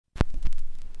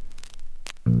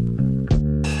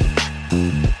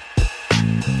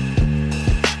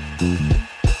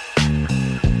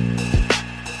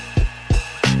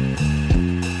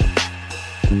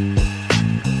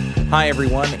Hi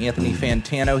everyone, Anthony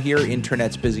Fantano here,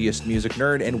 internet's busiest music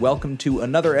nerd, and welcome to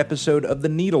another episode of the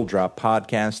Needle Drop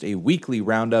Podcast, a weekly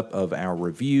roundup of our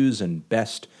reviews and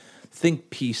best think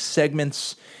piece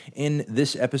segments. In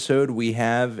this episode, we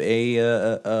have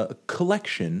a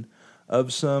collection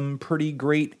of some pretty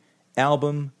great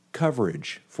album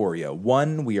coverage for you.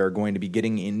 One, we are going to be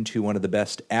getting into one of the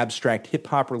best abstract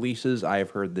hip-hop releases I have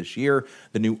heard this year,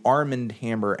 the new Armand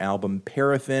Hammer album,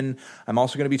 Paraffin. I'm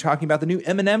also going to be talking about the new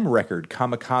Eminem record,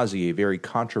 Kamikaze, a very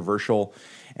controversial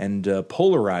and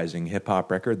polarizing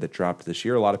hip-hop record that dropped this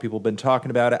year. A lot of people have been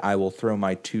talking about it. I will throw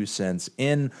my 2 cents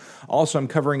in. Also, I'm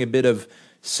covering a bit of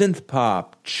synth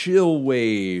pop, chill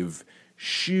wave,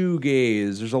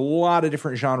 shoegaze. There's a lot of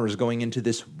different genres going into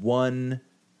this one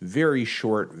very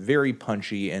short, very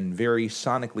punchy, and very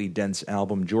sonically dense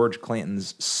album, George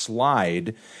Clanton's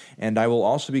Slide. And I will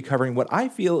also be covering what I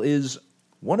feel is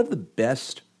one of the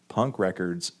best punk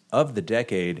records of the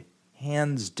decade,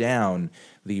 hands down,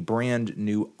 the brand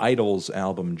new Idols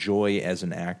album, Joy as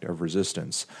an Act of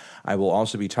Resistance. I will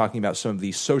also be talking about some of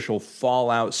the social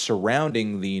fallout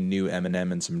surrounding the new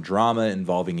Eminem and some drama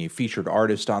involving a featured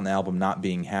artist on the album not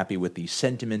being happy with the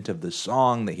sentiment of the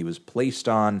song that he was placed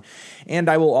on. And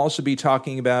I will also be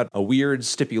talking about a weird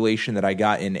stipulation that I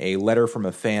got in a letter from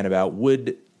a fan about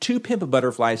would To Pimp a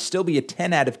Butterfly still be a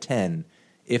 10 out of 10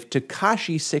 if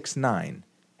Tekashi 6ix9ine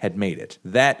had made it.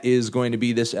 That is going to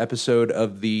be this episode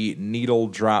of the Needle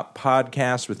Drop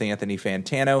Podcast with Anthony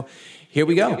Fantano. Here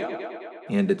we go.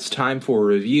 And it's time for a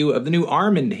review of the new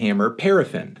Armand Hammer,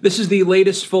 Paraffin. This is the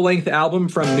latest full-length album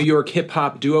from New York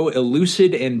hip-hop duo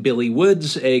Elucid and Billy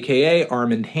Woods, aka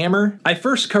Armand Hammer. I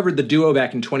first covered the duo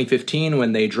back in 2015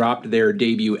 when they dropped their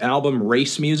debut album,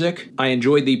 Race Music. I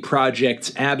enjoyed the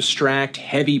project's abstract,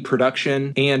 heavy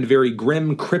production, and very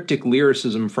grim, cryptic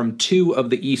lyricism from two of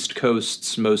the East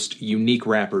Coast's most unique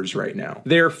rappers right now.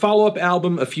 Their follow-up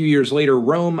album a few years later,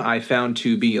 Rome, I found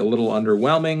to be a little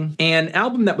underwhelming. An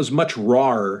album that was much rawer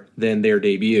than their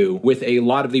debut, with a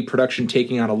lot of the production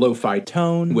taking on a lo-fi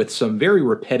tone with some very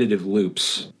repetitive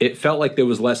loops. It felt like there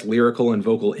was less lyrical and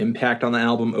vocal impact on the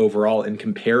album overall in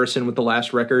comparison with the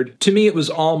last record. To me, it was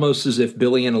almost as if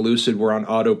Billy and Elucid were on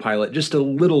autopilot just a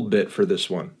little bit for this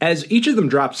one, as each of them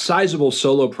dropped sizable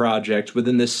solo projects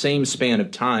within this same span of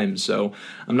time, so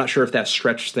I'm not sure if that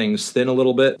stretched things thin a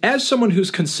little bit. As someone who's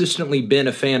consistently been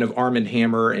a fan of Armand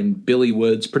Hammer and Billy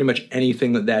Woods, pretty much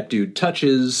anything that dude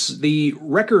touches, the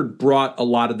record brought a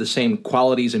lot of the same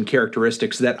qualities and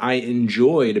characteristics that I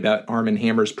enjoyed about Armand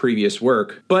Hammer's previous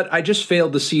work, but I just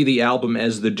failed to see the album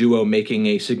as the duo making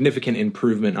a significant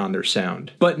improvement on their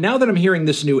sound. But now that I'm hearing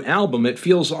this new album, it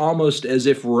feels almost as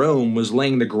if Rome was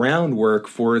laying the groundwork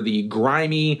for the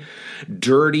grimy,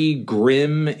 dirty,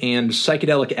 grim, and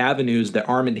psychedelic avenues that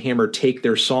Armand Hammer take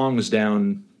their songs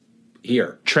down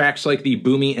here. Tracks like the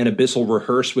Boomy and Abyssal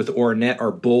Rehearse with Ornette are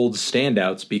bold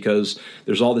standouts because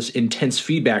there's all this intense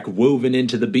feedback woven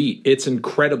into the beat. It's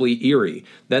incredibly eerie.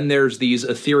 Then there's these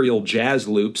ethereal jazz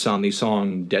loops on the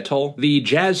song Detol. The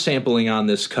jazz sampling on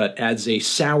this cut adds a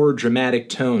sour, dramatic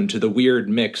tone to the weird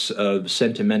mix of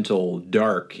sentimental,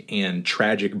 dark, and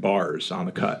tragic bars on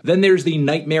the cut. Then there's the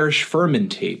nightmarish Furman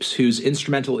tapes, whose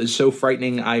instrumental is so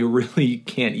frightening I really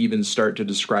can't even start to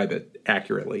describe it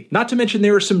accurately. Not to mention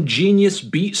there are some genius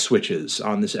beat switches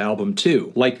on this album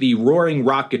too, like the roaring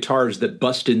rock guitars that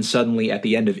bust in suddenly at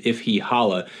the end of If He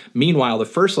Holla. Meanwhile, the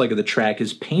first leg of the track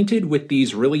is painted with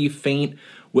these really faint,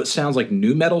 what sounds like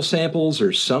nu metal samples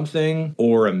or something,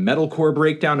 or a metalcore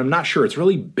breakdown. I'm not sure. It's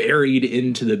really buried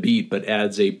into the beat, but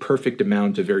adds a perfect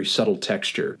amount of very subtle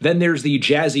texture. Then there's the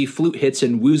jazzy flute hits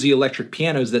and woozy electric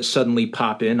pianos that suddenly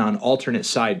pop in on alternate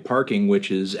side parking,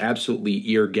 which is absolutely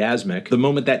eargasmic. The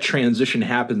moment that transition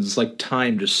happens, it's like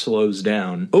time just slows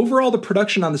down. Overall, the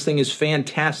production on this thing is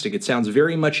fantastic. It sounds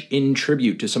very much in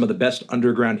tribute to some of the best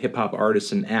underground hip-hop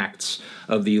artists and acts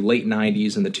of the late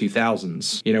 90s and the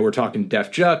 2000s. You know, we're talking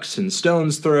Def Jux and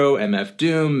Stone's Throw, MF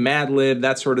Doom, Madlib,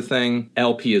 that sort of thing,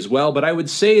 LP as well, but I would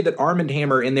say that Armand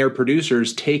Hammer and their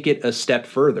producers take it a step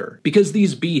further. Because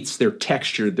these beats, they're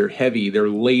textured, they're heavy, they're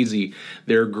lazy,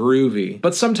 they're groovy,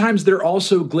 but sometimes they're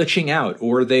also glitching out,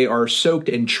 or they are soaked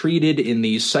and treated in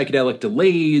these psychedelic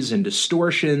delays and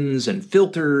distortions and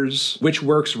filters, which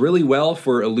works really well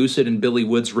for Elucid and Billy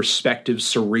Woods' respective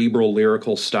cerebral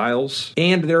lyrical styles.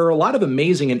 And there are a lot of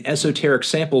amazing and esoteric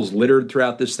samples littered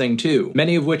throughout this thing too, many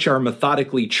many of which are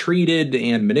methodically treated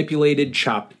and manipulated,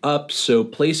 chopped up, so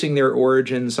placing their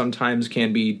origin sometimes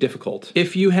can be difficult.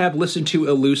 If you have listened to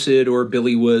Elucid or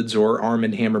Billy Woods or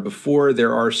Armand Hammer before,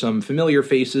 there are some familiar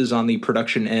faces on the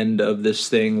production end of this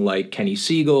thing like Kenny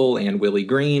Siegel and Willie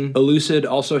Green. Elucid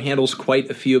also handles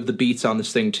quite a few of the beats on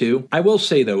this thing too. I will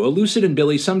say though, Elucid and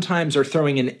Billy sometimes are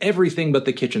throwing in everything but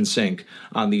the kitchen sink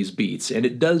on these beats, and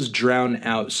it does drown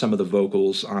out some of the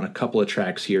vocals on a couple of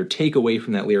tracks here, take away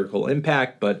from that lyrical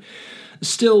impact, but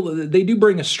still, they do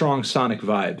bring a strong sonic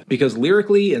vibe, because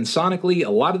lyrically and sonically, a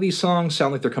lot of these songs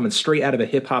sound like they're coming straight out of a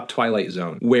hip-hop Twilight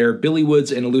Zone, where Billy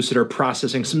Woods and Elucid are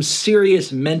processing some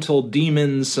serious mental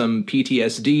demons, some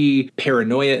PTSD,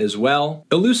 paranoia as well.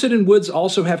 Elucid and Woods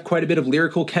also have quite a bit of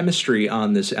lyrical chemistry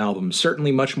on this album,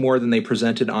 certainly much more than they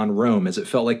presented on Rome, as it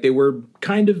felt like they were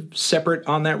kind of separate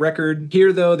on that record.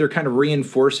 Here, though, they're kind of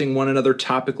reinforcing one another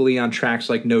topically on tracks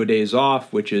like No Days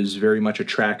Off, which is very much a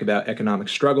track about economic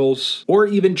struggles, or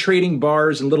even trading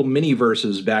bars and little mini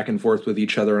verses back and forth with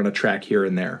each other on a track here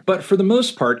and there. But for the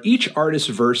most part, each artist's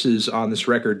verses on this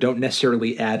record don't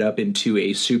necessarily add up into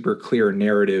a super clear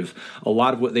narrative. A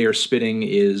lot of what they are spitting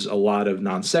is a lot of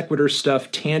non sequitur stuff,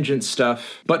 tangent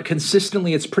stuff, but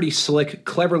consistently it's pretty slick,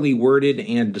 cleverly worded,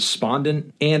 and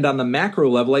despondent. And on the macro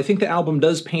level, I think the album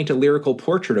does paint a lyrical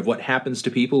portrait of what happens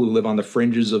to people who live on the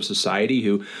fringes of society,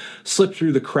 who slip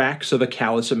through the cracks of a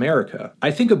callous America.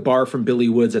 I think a bar from Billy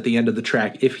Woods at the end of the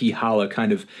track, If He Holla,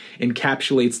 kind of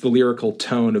encapsulates the lyrical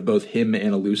tone of both him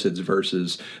and Elucid's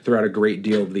verses throughout a great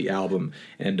deal of the album,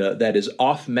 and that is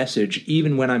off message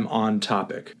even when I'm on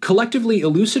topic. Collectively,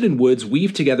 Elucid and Woods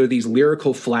weave together these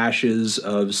lyrical flashes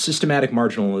of systematic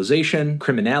marginalization,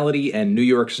 criminality, and New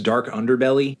York's dark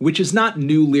underbelly, which is not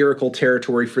new lyrical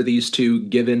territory for these two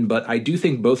given, but I do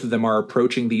think both of them are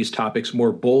approaching these topics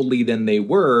more boldly than they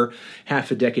were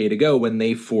half a decade ago when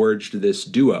they forged this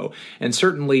duo, and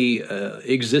certainly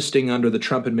existing under the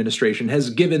Trump administration has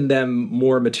given them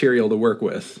more material to work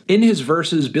with. In his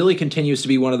verses, Billy continues to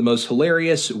be one of the most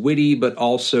hilarious, witty, but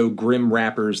also grim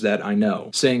rappers that I know,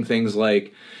 saying things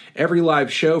like, "Every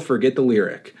live show, forget the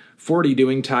lyric. 40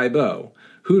 doing Tybo.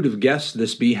 Who'd have guessed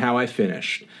this be how I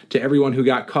finished? To everyone who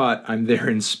got caught, I'm there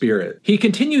in spirit." He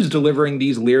continues delivering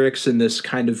these lyrics in this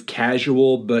kind of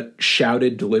casual but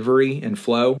shouted delivery and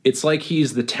flow. It's like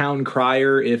he's the town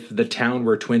crier if the town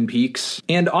were Twin Peaks.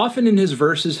 And often in his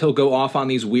verses, he'll go off on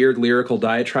these weird lyrical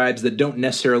diatribes that don't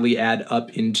necessarily add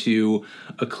up into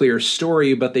a clear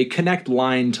story, but they connect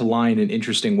line to line in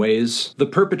interesting ways. The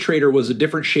perpetrator was a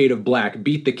different shade of black,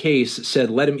 beat the case, said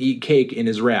let him eat cake in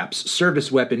his raps,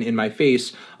 service weapon in my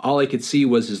face, all I could see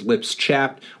was his lips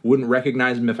chapped, wouldn't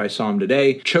recognize him if I saw him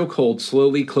today, chokehold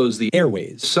slowly closed the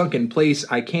airways, sunk in place,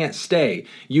 I can't stay,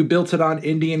 you built it on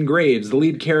Indian graves, the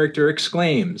lead character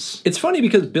exclaims. It's funny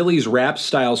because Billy's rap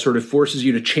style sort of forces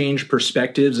you to change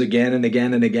perspectives again and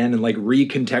again and again and like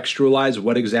recontextualize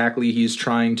what exactly he's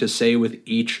trying to say with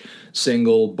each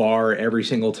single bar every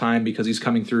single time, because he's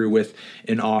coming through with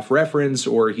an off reference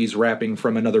or he's rapping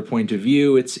from another point of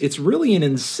view. It's really an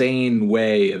insane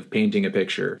way of painting a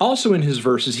picture. Also in his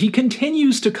verses, he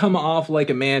continues to come off like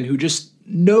a man who just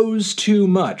knows too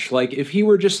much. Like if he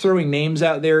were just throwing names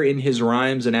out there in his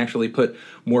rhymes and actually put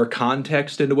more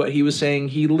context into what he was saying,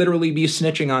 he'd literally be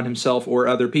snitching on himself or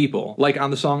other people. Like on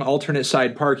the song Alternate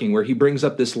Side Parking, where he brings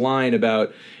up this line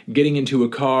about getting into a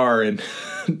car and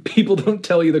people don't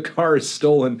tell you the car is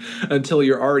stolen until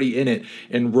you're already in it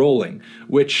and rolling,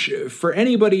 which for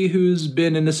anybody who's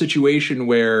been in a situation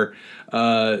where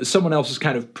someone else is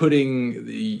kind of putting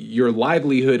your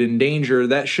livelihood in danger,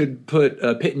 that should put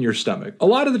a pit in your stomach. A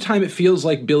lot of the time it feels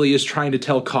like Billy is trying to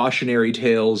tell cautionary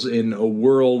tales in a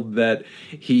world that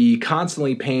he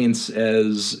constantly paints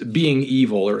as being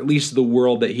evil, or at least the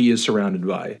world that he is surrounded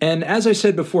by. And as I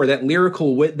said before, that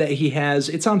lyrical wit that he has,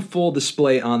 it's on full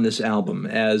display on this album,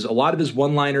 as a lot of his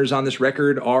one-liners on this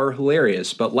record are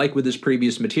hilarious, but like with his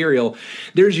previous material,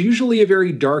 there's usually a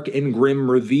very dark and grim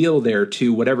reveal there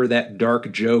to whatever that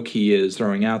dark joke he is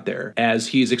throwing out there, as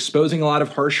he's exposing a lot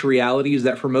of harsh realities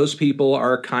that for most people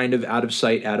are kind of out of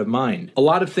sight, out of mind. A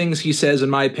lot of things he says, in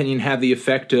my opinion, have the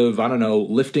effect of, I don't know,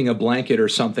 lifting a blanket or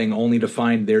something only to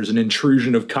find there's an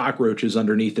intrusion of cockroaches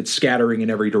underneath it scattering in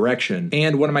every direction.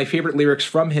 And one of my favorite lyrics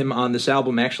from him on this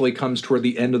album actually comes toward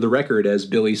the end of the record as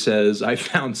Billy says, "I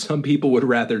found some people would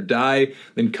rather die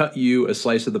than cut you a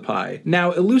slice of the pie."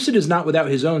 Now, Elucid is not without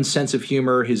his own sense of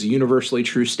humor, his universally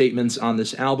true statements on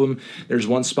this album. There's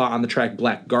one spot on the track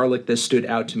Black Garlic that stood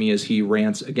out to me as he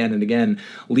rants again and again,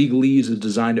 "Legalese is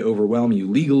designed to overwhelm you.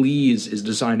 Legalese is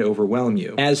designed to overwhelm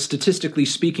you." As statistically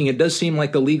speaking, it does seem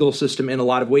like the legal system in a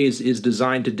lot of ways is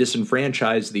designed to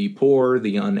disenfranchise the poor,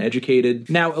 the uneducated.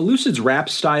 Now, Elucid's rap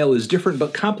style is different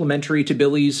but complementary to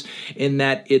Billy's in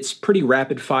that it's pretty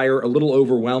rapid fire, a little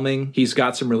overwhelming. He's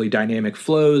got some really dynamic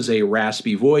flows, a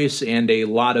raspy voice, and a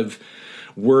lot of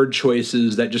word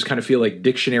choices that just kind of feel like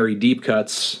dictionary deep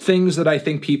cuts. Things that I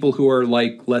think people who are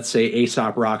like, let's say,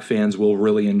 Aesop Rock fans will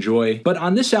really enjoy. But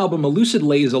on this album, Elucid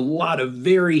lays a lot of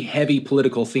very heavy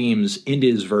political themes into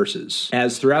his verses.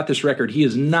 As throughout this record, he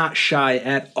is not shy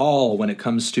at all when it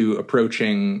comes to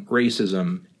approaching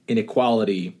racism,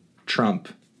 inequality, Trump,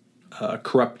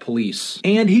 corrupt police.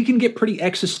 And he can get pretty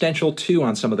existential, too,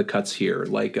 on some of the cuts here.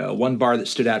 Like, one bar that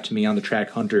stood out to me on the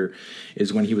track Hunter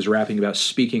is when he was rapping about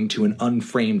speaking to an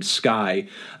unframed sky,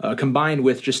 combined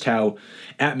with just how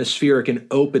atmospheric and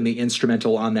open the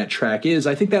instrumental on that track is.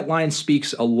 I think that line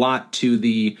speaks a lot to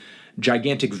the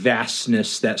gigantic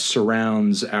vastness that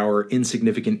surrounds our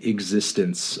insignificant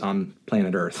existence on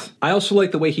planet Earth. I also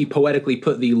like the way he poetically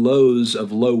put the lows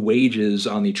of low wages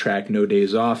on the track No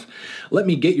Days Off. "Let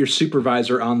me get your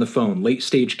supervisor on the phone. Late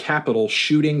stage capital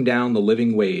shooting down the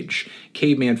living wage.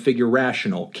 Caveman figure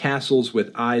rational. Castles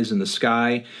with eyes in the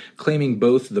sky. Claiming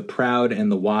both the proud and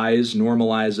the wise.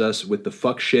 Normalize us with the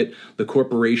fuck shit. The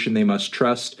corporation they must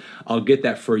trust. I'll get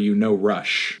that for you, no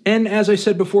rush." And as I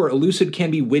said before, Elucid can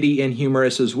be witty and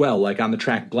humorous as well. Like on the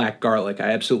track Black Garlic,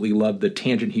 I absolutely love the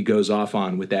tangent he goes off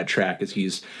on with that track as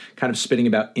he's kind of spitting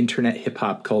about internet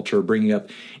hip-hop culture, bringing up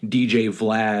DJ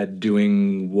Vlad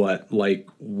doing like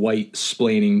white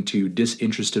splaining to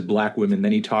disinterested black women.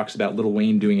 Then he talks about Lil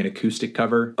Wayne doing an acoustic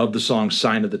cover of the song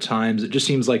Sign of the Times. It just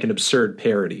seems like an absurd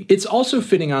parody. It's also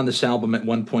fitting on this album at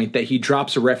one point that he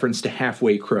drops a reference to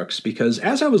Halfway Crooks, because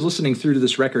as I was listening through to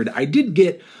this record, I did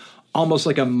get almost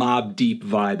like a Mobb Deep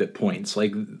vibe at points.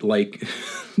 Like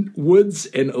Woods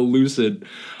and Elucid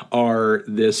are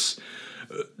this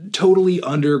totally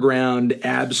underground,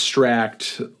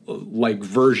 abstract, like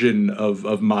version of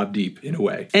Mobb Deep in a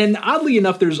way. And oddly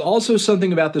enough, there's also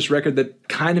something about this record that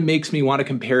kind of makes me want to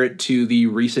compare it to the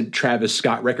recent Travis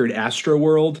Scott record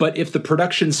Astroworld. But if the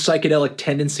production's psychedelic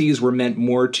tendencies were meant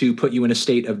more to put you in a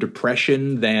state of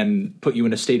depression than put you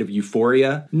in a state of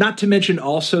euphoria. Not to mention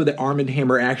also that Armand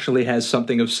Hammer actually has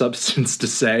something of substance to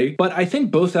say. But I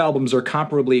think both albums are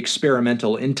comparably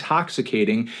experimental,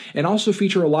 intoxicating, and also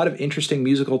feature a lot of interesting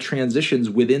musical transitions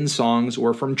within songs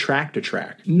or from track to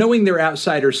track. Knowing their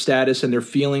outsider status and their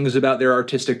feelings about their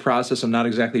artistic process, I'm not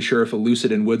exactly sure if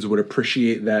Elucid and Woods would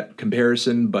appreciate that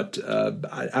comparison, but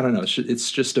I don't know.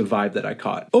 It's just a vibe that I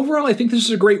caught. Overall, I think this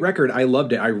is a great record. I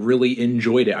loved it. I really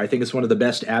enjoyed it. I think it's one of the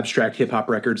best abstract hip-hop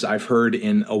records I've heard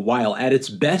in a while. At its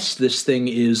best, this thing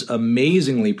is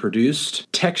amazingly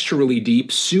produced, texturally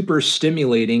deep, super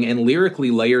stimulating, and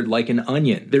lyrically layered like an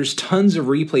onion. There's tons of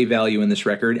replay value in this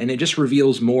record, and it just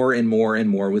reveals more and more and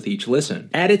more with each listen.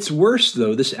 At its worst,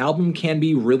 though, this album can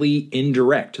be really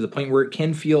indirect to the point where it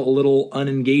can feel a little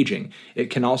unengaging. It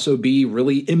can also be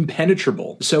really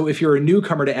impenetrable. So if you're a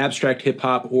newcomer to abstract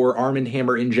hip-hop or Armand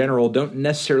Hammer in general, don't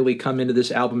necessarily come into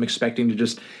this album expecting to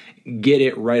just get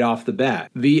it right off the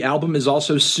bat. The album is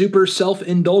also super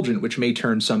self-indulgent, which may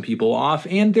turn some people off,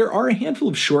 and there are a handful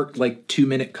of short,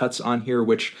 2-minute cuts on here,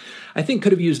 which I think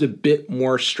could have used a bit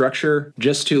more structure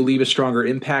just to leave a stronger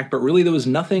impact, but really there was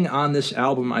nothing on this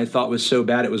album I thought was so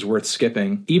bad it was worth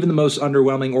skipping. Even the most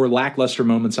underwhelming or lackluster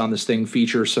moments on this thing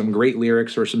feature some great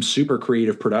lyrics or some super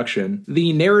creative production.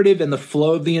 The narrative and the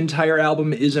flow of the entire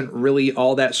album isn't really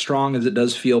all that strong, as it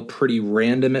does feel pretty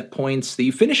random at points.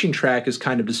 The finishing track is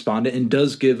kind of despondent and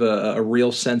does give a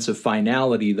real sense of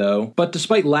finality, though. But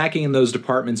despite lacking in those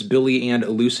departments, Billy and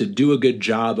Elucid do a good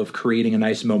job of creating a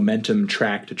nice momentum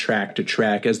track to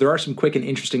track, as there are some quick and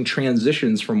interesting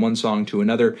transitions from one song to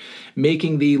another,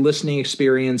 making the listening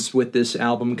experience with this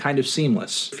album kind of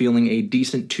seamless. Feeling a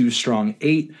decent 2-strong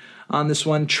 8 on this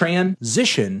one.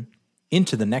 Transition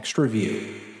into the next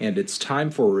review. And it's time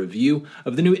for a review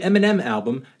of the new Eminem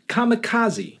album,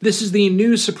 Kamikaze. This is the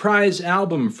new surprise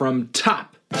album from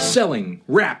top-selling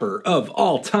rapper of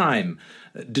all time,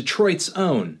 Detroit's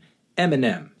own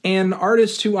Eminem. An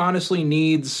artist who honestly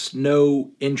needs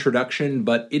no introduction,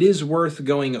 but it is worth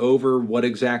going over what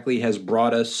exactly has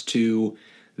brought us to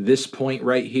this point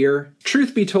right here.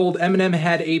 Truth be told, Eminem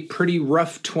had a pretty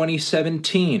rough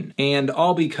 2017, and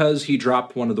all because he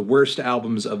dropped one of the worst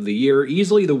albums of the year,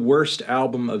 easily the worst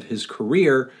album of his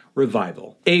career,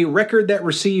 Revival. A record that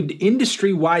received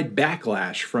industry-wide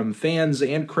backlash from fans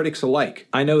and critics alike.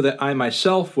 I know that I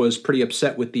myself was pretty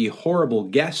upset with the horrible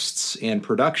guests and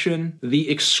production, the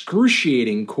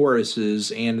excruciating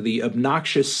choruses, and the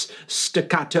obnoxious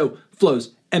staccato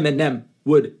flows Eminem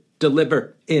would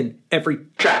deliver in every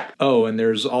track. Oh, and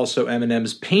there's also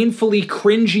Eminem's painfully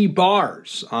cringy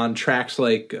bars on tracks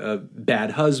like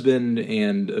Bad Husband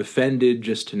and Offended,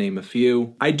 just to name a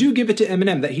few. I do give it to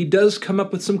Eminem that he does come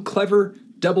up with some clever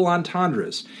double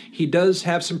entendres. He does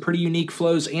have some pretty unique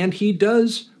flows, and he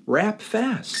does rap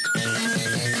fast.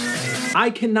 I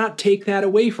cannot take that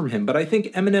away from him, but I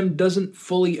think Eminem doesn't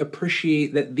fully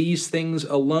appreciate that these things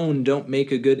alone don't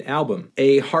make a good album.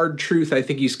 A hard truth I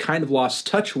think he's kind of lost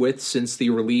touch with since the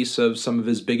release of some of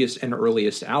his biggest and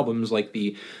earliest albums like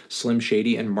the Slim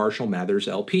Shady and Marshall Mathers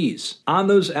LPs. On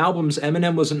those albums,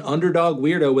 Eminem was an underdog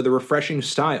weirdo with a refreshing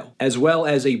style, as well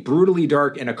as a brutally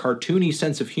dark and a cartoony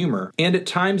sense of humor, and at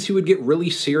times he would get really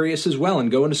serious as well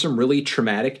and go into some really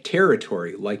traumatic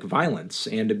territory like violence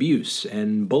and abuse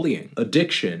and bullying,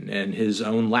 addiction, and his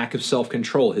own lack of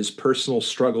self-control, his personal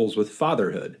struggles with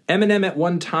fatherhood. Eminem at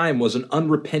one time was an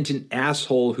unrepentant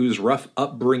asshole whose rough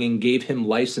upbringing gave him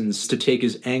license to take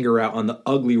his anger out on the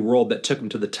ugly world that took him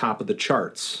to the top of the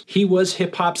charts. He was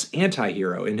hip-hop's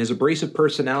anti-hero, and his abrasive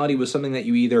personality was something that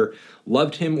you either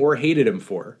loved him or hated him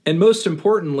for. And most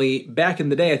importantly, back in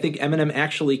the day, I think Eminem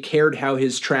actually cared how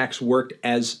his tracks worked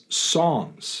as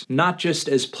songs, not just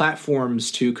as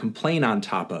platforms to complain on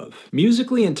top of.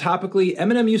 Musically and topically,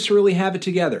 Eminem used to really have it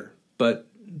together, but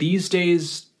these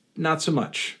days, not so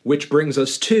much. Which brings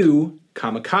us to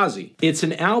Kamikaze. It's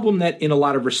an album that, in a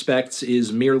lot of respects,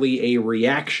 is merely a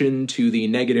reaction to the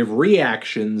negative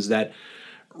reactions that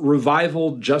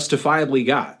Revival justifiably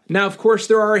got. Now, of course,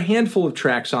 there are a handful of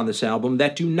tracks on this album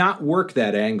that do not work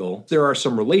that angle. There are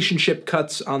some relationship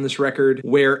cuts on this record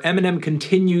where Eminem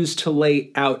continues to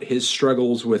lay out his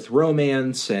struggles with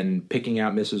romance and picking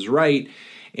out Mrs. Right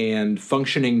and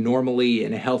functioning normally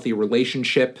in a healthy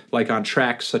relationship, like on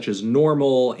tracks such as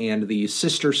Normal and the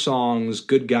sister songs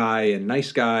Good Guy and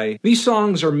Nice Guy. These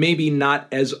songs are maybe not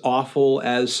as awful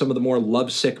as some of the more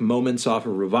lovesick moments off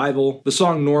of Revival. The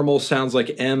song Normal sounds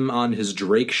like M on his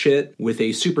Drake shit, with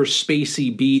a super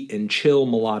spacey beat and chill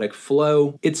melodic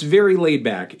flow. It's very laid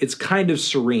back, it's kind of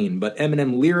serene, but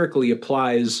Eminem lyrically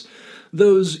applies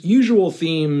those usual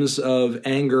themes of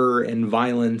anger and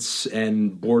violence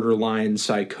and borderline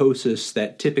psychosis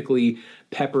that typically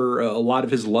pepper a lot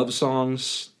of his love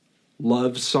songs.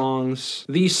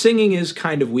 The singing is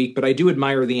kind of weak, but I do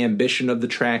admire the ambition of the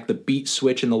track. The beat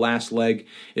switch in the last leg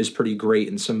is pretty great,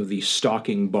 and some of the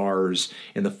stalking bars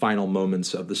in the final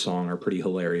moments of the song are pretty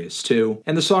hilarious too.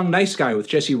 And the song Nice Guy with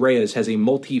Jesse Reyes has a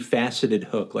multifaceted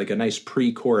hook, like a nice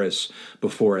pre-chorus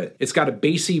before it. It's got a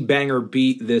bassy banger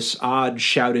beat, this odd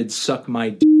shouted suck my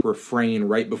d refrain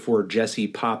right before Jesse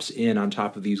pops in on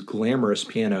top of these glamorous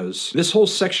pianos. This whole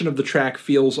section of the track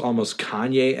feels almost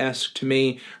Kanye-esque to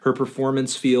me. Her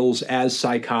performance feels as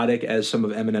psychotic as some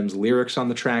of Eminem's lyrics on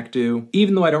the track do.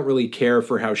 Even though I don't really care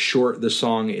for how short the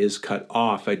song is cut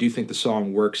off, I do think the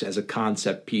song works as a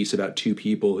concept piece about two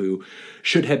people who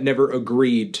should have never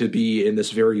agreed to be in this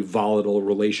very volatile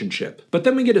relationship. But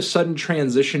then we get a sudden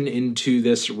transition into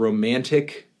this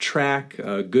romantic track,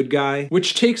 Good Guy,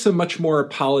 which takes a much more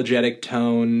apologetic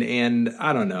tone, and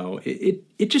I don't know,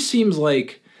 it just seems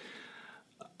like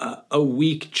a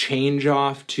weak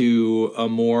change-off to a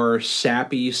more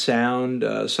sappy sound,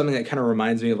 something that kind of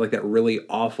reminds me of like that really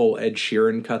awful Ed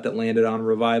Sheeran cut that landed on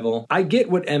Revival. I get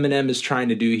what Eminem is trying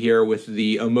to do here with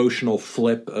the emotional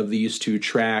flip of these two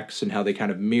tracks and how they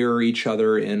kind of mirror each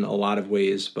other in a lot of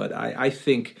ways, but I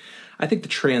think the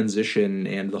transition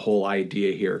and the whole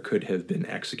idea here could have been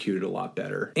executed a lot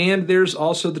better. And there's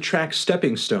also the track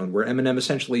Stepping Stone, where Eminem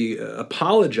essentially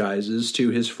apologizes to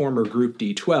his former group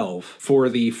D12 for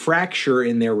the fracture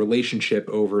in their relationship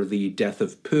over the death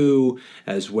of Pooh,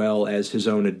 as well as his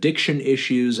own addiction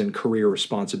issues and career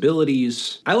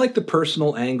responsibilities. I like the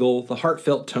personal angle, the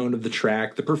heartfelt tone of the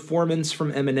track, the performance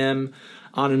from Eminem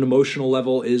on an emotional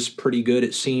level is pretty good.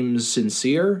 It seems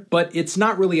sincere, but it's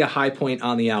not really a high point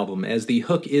on the album, as the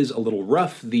hook is a little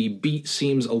rough, the beat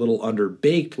seems a little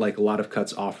underbaked like a lot of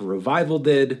cuts off of Revival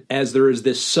did, as there is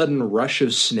this sudden rush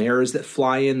of snares that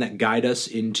fly in that guide us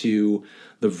into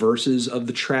the verses of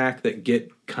the track that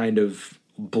get kind of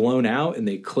blown out and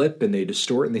they clip and they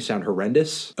distort and they sound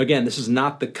horrendous. Again, this is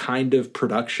not the kind of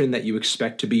production that you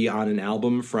expect to be on an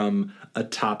album from a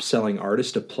top-selling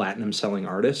artist, a platinum-selling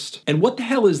artist. And what the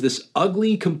hell is this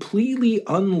ugly, completely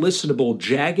unlistenable,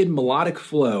 jagged melodic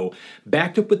flow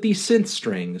backed up with these synth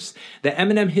strings that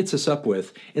Eminem hits us up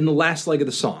with in the last leg of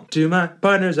the song? To my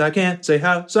partners, I can't say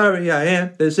how sorry I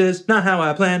am. This is not how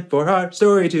I planned for our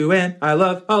story to end. I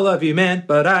love all of you, man,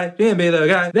 but I can't be the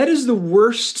guy. That is the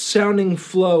worst sounding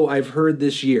flow I've heard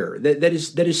this year. That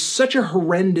is such a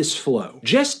horrendous flow.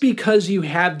 Just because you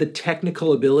have the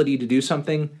technical ability to do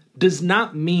something does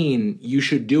not mean you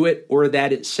should do it or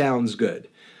that it sounds good.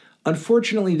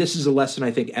 Unfortunately, this is a lesson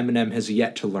I think Eminem has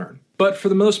yet to learn. But for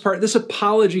the most part, this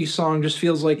apology song just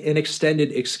feels like an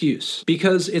extended excuse.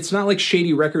 Because it's not like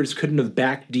Shady Records couldn't have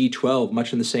backed D12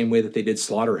 much in the same way that they did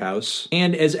Slaughterhouse.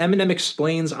 And as Eminem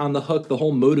explains on the hook, the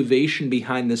whole motivation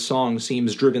behind this song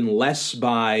seems driven less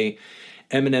by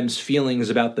Eminem's feelings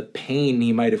about the pain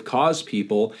he might have caused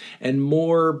people, and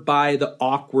more by the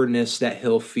awkwardness that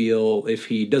he'll feel if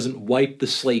he doesn't wipe the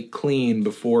slate clean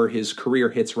before his career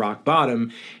hits rock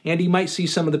bottom, and he might see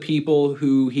some of the people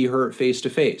who he hurt face to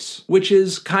face, which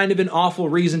is kind of an awful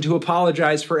reason to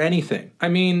apologize for anything. I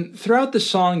mean, throughout the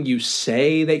song you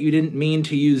say that you didn't mean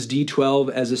to use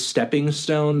D12 as a stepping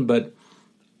stone, but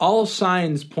all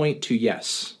signs point to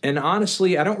yes. And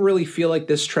honestly, I don't really feel like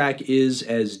this track is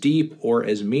as deep or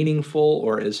as meaningful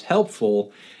or as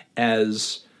helpful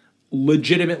as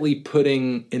legitimately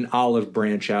putting an olive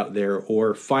branch out there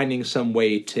or finding some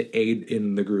way to aid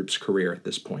in the group's career at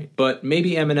this point. But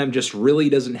maybe Eminem just really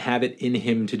doesn't have it in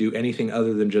him to do anything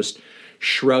other than just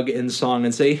shrug in song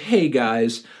and say, hey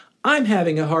guys, I'm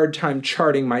having a hard time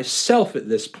charting myself at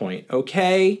this point,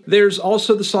 okay? There's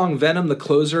also the song Venom, the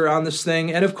closer on this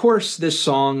thing, and of course this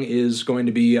song is going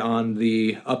to be on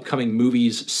the upcoming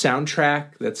movie's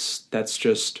soundtrack. That's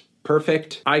just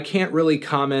perfect. I can't really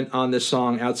comment on this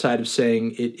song outside of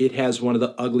saying it has one of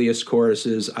the ugliest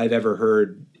choruses I've ever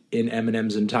heard in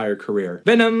Eminem's entire career.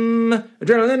 Venom,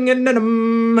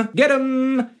 adrenaline, get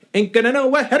 'em, ain't gonna know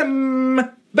what hit 'em,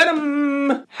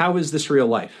 Venom. How is this real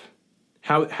life?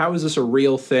 How is this a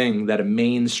real thing that a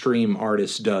mainstream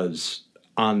artist does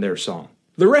on their song?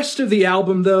 The rest of the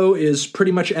album, though, is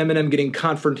pretty much Eminem getting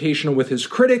confrontational with his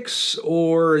critics,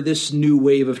 or this new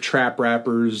wave of trap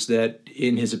rappers that,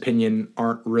 in his opinion,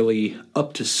 aren't really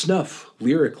up to snuff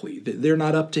lyrically. They're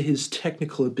not up to his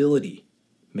technical ability,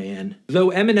 man. Though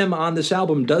Eminem on this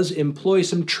album does employ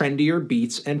some trendier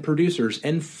beats and producers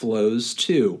and flows,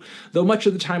 too. Though much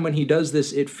of the time when he does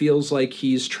this, it feels like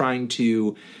he's trying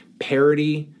to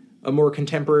parody a more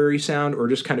contemporary sound or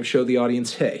just kind of show the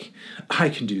audience, hey, I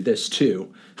can do this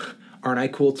too. Aren't I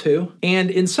cool too? And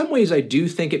in some ways, I do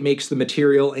think it makes the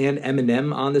material and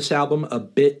Eminem on this album a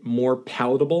bit more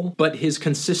palatable, but his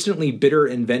consistently bitter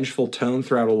and vengeful tone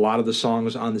throughout a lot of the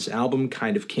songs on this album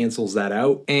kind of cancels that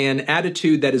out, an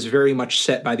attitude that is very much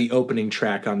set by the opening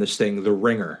track on this thing, The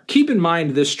Ringer. Keep in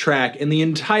mind this track and the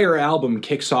entire album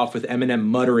kicks off with Eminem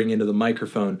muttering into the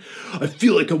microphone, I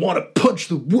feel like I want to punch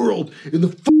the world in the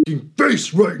fucking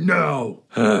face right now.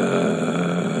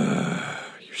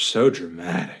 You're so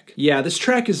dramatic. Yeah, this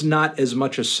track is not as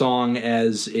much a song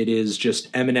as it is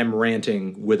just Eminem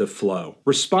ranting with a flow,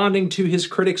 responding to his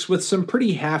critics with some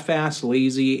pretty half-ass,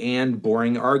 lazy, and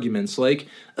boring arguments like,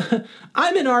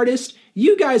 I'm an artist,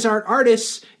 you guys aren't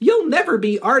artists, you'll never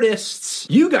be artists.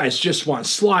 You guys just want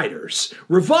sliders.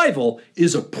 Revival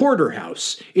is a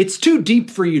porterhouse. It's too deep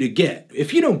for you to get.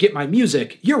 If you don't get my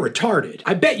music, you're retarded.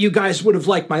 I bet you guys would have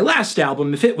liked my last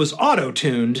album if it was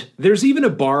auto-tuned. There's even a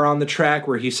bar on the track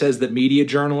where he says that media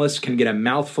journalists can get a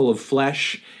mouthful of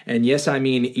flesh, and yes, I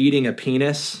mean eating a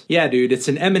penis. Yeah, dude, it's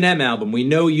an Eminem album. We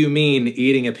know you mean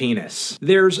eating a penis.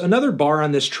 There's another bar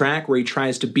on this track where he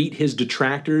tries to beat his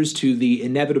detractors to the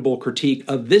inevitable critique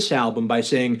of this album by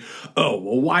saying, oh,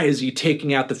 well, why is he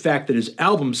taking out the fact that his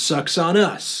album sucks on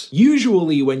us?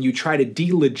 Usually when you try to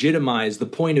delegitimize the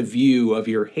point of view of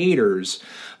your haters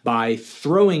by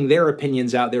throwing their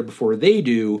opinions out there before they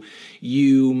do,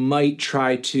 you might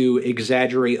try to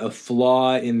exaggerate a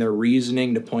flaw in their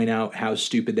reasoning to point out how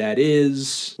stupid that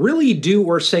is. Really do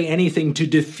or say anything to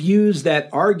diffuse that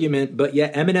argument, but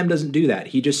yet Eminem doesn't do that.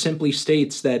 He just simply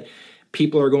states that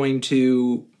people are going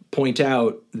to point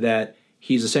out that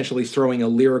he's essentially throwing a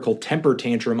lyrical temper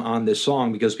tantrum on this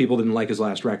song because people didn't like his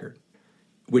last record,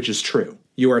 which is true.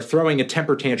 You are throwing a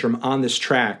temper tantrum on this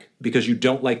track because you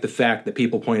don't like the fact that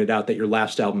people pointed out that your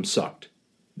last album sucked.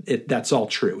 That's all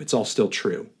true. It's all still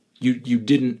true. You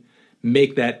didn't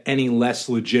make that any less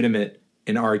legitimate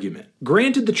an argument.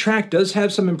 Granted, the track does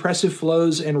have some impressive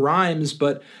flows and rhymes,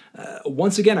 but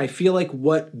once again, I feel like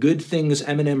what good things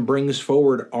Eminem brings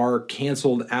forward are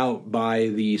canceled out by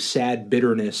the sad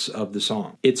bitterness of the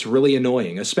song. It's really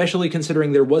annoying, especially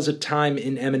considering there was a time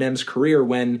in Eminem's career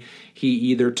when he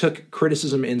either took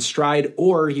criticism in stride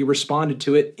or he responded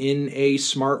to it in a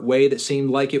smart way that seemed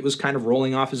like it was kind of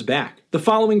rolling off his back. The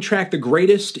following track, The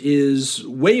Greatest, is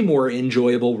way more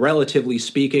enjoyable, relatively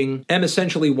speaking. M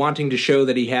essentially wanting to show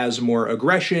that he has more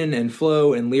aggression and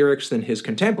flow and lyrics than his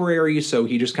contemporaries, so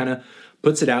he just kind of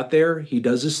puts it out there. He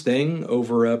does his thing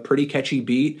over a pretty catchy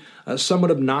beat, a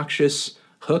somewhat obnoxious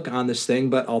hook on this thing,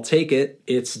 but I'll take it.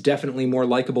 It's definitely more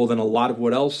likable than a lot of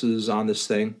what else is on this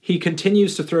thing. He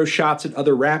continues to throw shots at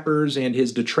other rappers and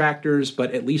his detractors,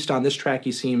 but at least on this track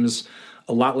he seems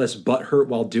a lot less butthurt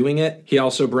while doing it. He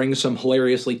also brings some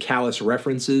hilariously callous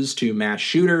references to mass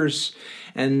shooters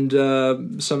and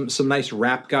some nice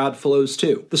rap god flows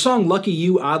too. The song Lucky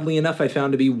You, oddly enough, I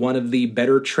found to be one of the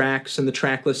better tracks in the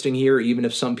track listing here, even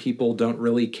if some people don't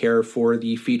really care for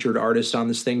the featured artist on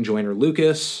this thing, Joyner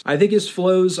Lucas. I think his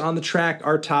flows on the track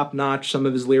are top-notch. Some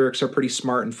of his lyrics are pretty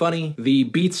smart and funny. The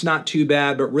beat's not too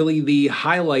bad, but really the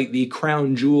highlight, the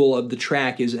crown jewel of the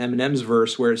track is Eminem's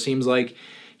verse, where it seems like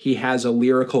he has a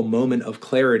lyrical moment of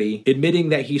clarity, admitting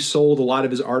that he sold a lot of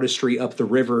his artistry up the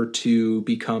river to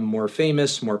become more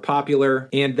famous, more popular,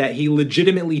 and that he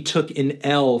legitimately took an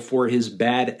L for his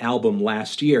bad album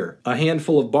last year. A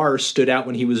handful of bars stood out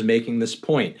when he was making this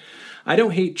point. I don't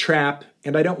hate trap,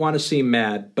 and I don't want to seem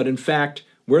mad, but in fact,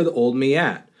 where the old me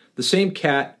at? The same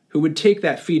cat who would take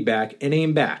that feedback and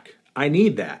aim back. I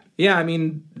need that. Yeah, I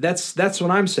mean, that's what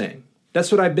I'm saying.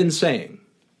 That's what I've been saying.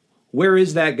 Where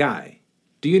is that guy?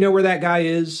 Do you know where that guy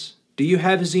is? Do you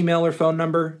have his email or phone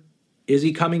number? Is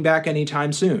he coming back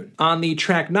anytime soon? On the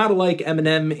track Not Alike,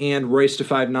 Eminem and Royce da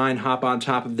 5'9" hop on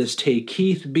top of this Tay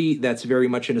Keith beat that's very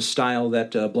much in a style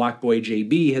that Blockboy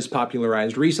JB has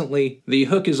popularized recently. The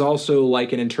hook is also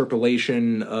like an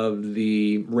interpolation of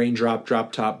the Raindrop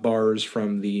Drop Top bars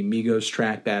from the Migos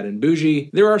track Bad and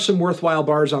Bougie. There are some worthwhile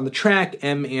bars on the track.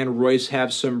 M and Royce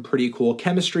have some pretty cool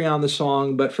chemistry on the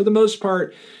song, but for the most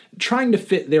part, trying to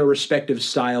fit their respective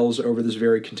styles over this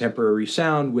very contemporary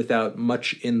sound without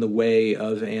much in the way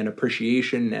of an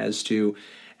appreciation as to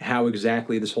how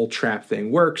exactly this whole trap thing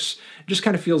works. It just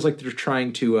kind of feels like they're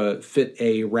trying to fit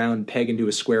a round peg into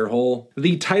a square hole.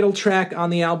 The title track on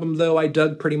the album, though, I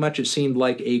dug pretty much. It seemed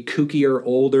like a kookier,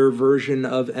 older version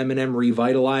of Eminem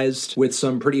revitalized, with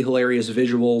some pretty hilarious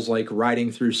visuals like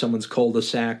riding through someone's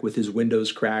cul-de-sac with his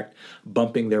windows cracked,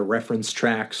 bumping their reference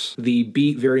tracks. The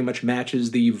beat very much matches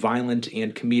the violent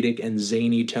and comedic and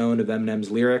zany tone of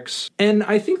Eminem's lyrics. And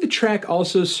I think the track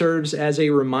also serves as a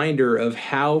reminder of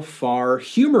how far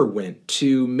humor went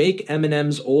to make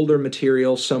Eminem's older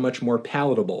material so much more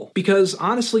palatable. Because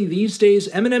honestly, these days,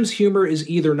 Eminem's humor is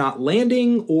either not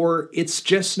landing or it's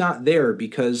just not there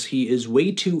because he is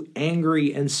way too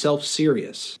angry and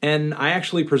self-serious. And I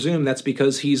actually presume that's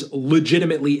because he's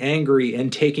legitimately angry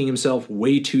and taking himself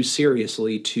way too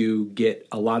seriously to get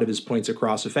a lot of his points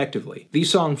across effectively. The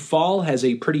song Fall has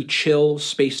a pretty chill,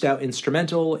 spaced-out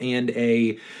instrumental and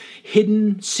a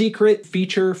hidden secret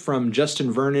feature from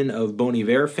Justin Vernon of Bon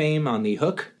Iver fame on the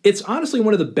hook. It's honestly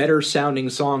one of the better sounding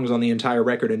songs on the entire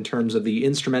record in terms of the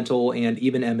instrumental and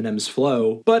even Eminem's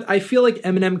flow, but I feel like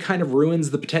Eminem kind of ruins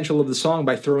the potential of the song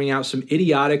by throwing out some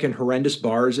idiotic and horrendous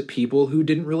bars at people who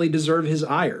didn't really deserve his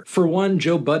ire. For one,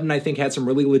 Joe Budden I think had some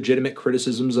really legitimate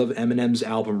criticisms of Eminem's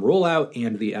album rollout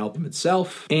and the album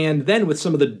itself, and then with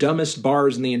some of the dumbest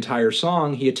bars in the entire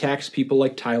song, he attacks people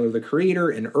like Tyler the Creator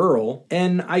and Earl,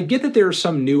 and I get that there are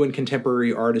some new and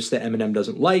contemporary artists that Eminem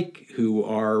doesn't like, who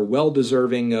are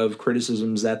well-deserving of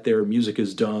criticisms that their music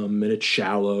is dumb and it's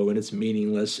shallow and it's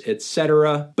meaningless,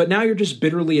 etc. But now you're just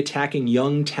bitterly attacking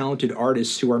young, talented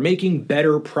artists who are making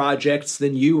better projects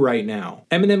than you right now.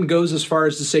 Eminem goes as far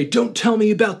as to say, "Don't tell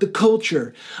me about the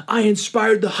culture. I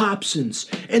inspired the Hobsons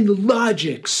and the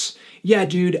Logics." Yeah,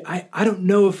 dude, I don't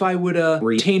know if I would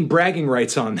retain bragging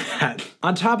rights on that.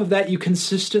 On top of that, you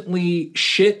consistently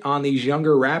shit on these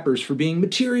younger rappers for being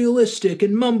materialistic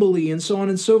and mumbly and so on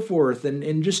and so forth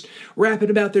and just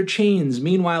rapping about their chains.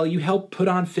 Meanwhile, you help put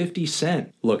on 50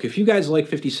 Cent. Look, if you guys like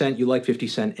 50 Cent, you like 50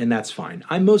 Cent, and that's fine.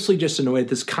 I'm mostly just annoyed at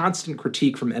this constant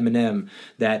critique from Eminem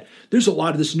that there's a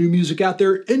lot of this new music out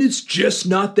there and it's just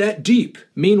not that deep.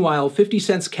 Meanwhile, 50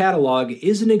 Cent's catalog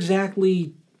isn't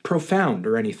exactly profound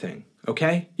or anything.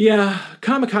 Okay? Yeah,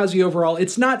 Kamikaze overall,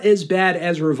 it's not as bad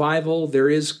as Revival. There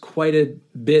is quite a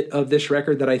bit of this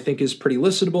record that I think is pretty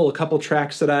listenable, a couple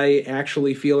tracks that I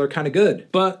actually feel are kind of good.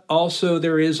 But also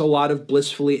there is a lot of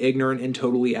blissfully ignorant and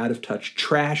totally out of touch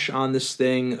trash on this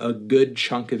thing. A good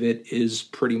chunk of it is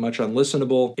pretty much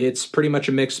unlistenable. It's pretty much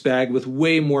a mixed bag with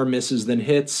way more misses than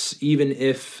hits, even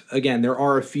if, again, there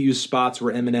are a few spots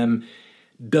where Eminem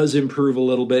does improve a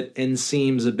little bit and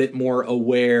seems a bit more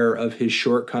aware of his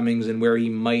shortcomings and where he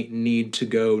might need to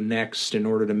go next in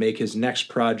order to make his next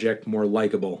project more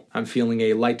likable. I'm feeling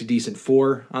a light to decent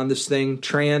 4 on this thing.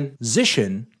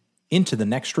 Transition into the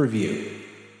next review.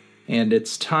 And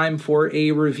it's time for a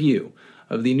review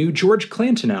of the new George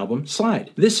Clanton album,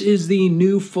 Slide. This is the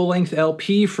new full-length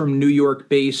LP from New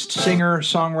York-based singer,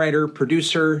 songwriter,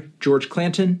 producer George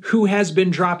Clanton, who has been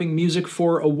dropping music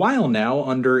for a while now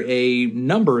under a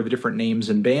number of different names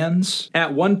and bands.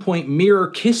 At one point,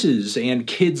 Mirror Kisses and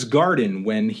Kid's Garden,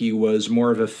 when he was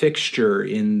more of a fixture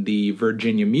in the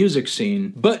Virginia music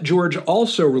scene. But George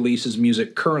also releases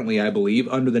music currently, I believe,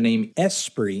 under the name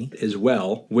Esprit as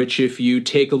well, which if you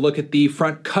take a look at the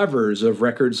front covers of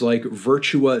records like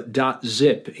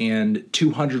Virtua.zip and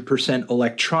 200%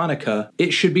 Electronica,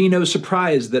 it should be no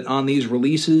surprise that on these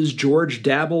releases, George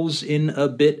dabbles in a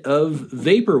bit of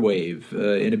vaporwave,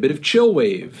 in a bit of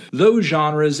chillwave. Those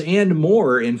genres and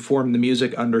more inform the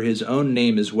music under his own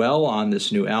name as well on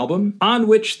this new album, on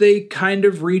which they kind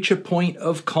of reach a point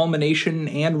of culmination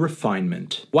and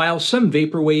refinement. While some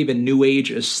vaporwave and new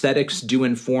age aesthetics do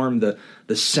inform the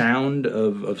sound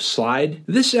of Slide,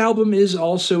 this album is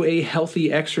also a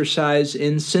healthy exercise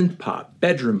in synth pop,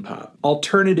 bedroom pop,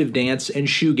 alternative dance, and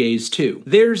shoegaze too.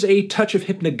 There's a touch of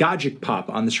hypnagogic pop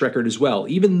on this record as well,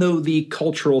 even though the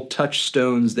cultural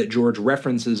touchstones that George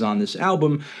references on this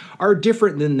album are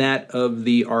different than that of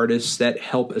the artists that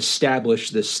help establish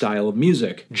this style of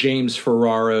music. James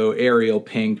Ferraro, Ariel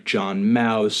Pink, John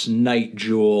Mouse, Night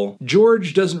Jewel.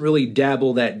 George doesn't really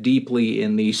dabble that deeply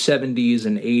in the 70s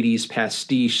and 80s pastiche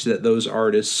that those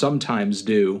artists sometimes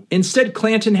do. Instead,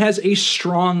 Clanton has a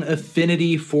strong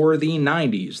affinity for the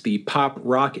 90s, the pop,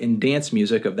 rock, and dance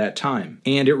music of that time.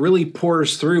 And it really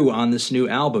pours through on this new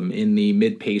album in the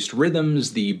mid-paced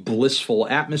rhythms, the blissful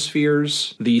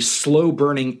atmospheres, the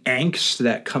slow-burning angst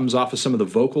that comes off of some of the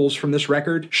vocals from this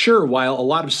record. Sure, while a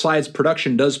lot of Slide's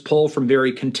production does pull from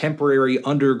very contemporary,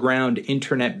 underground,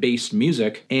 internet-based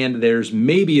music, and there's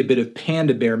maybe a bit of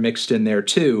Panda Bear mixed in there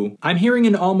too, I'm hearing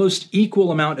an almost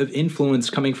equal amount of influence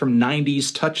coming from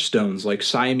 90s touchstones like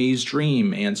Siamese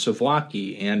Dream and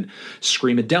Souvlaki and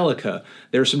Screamadelica.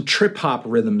 There are some trip-hop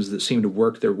rhythms that seem to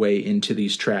work their way into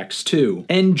these tracks too.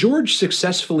 And George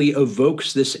successfully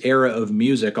evokes this era of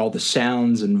music, all the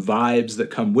sounds and vibes that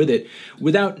come with it,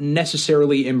 without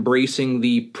necessarily embracing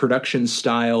the production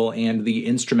style and the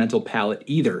instrumental palette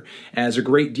either, as a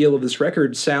great deal of this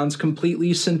record sounds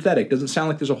completely synthetic. Doesn't sound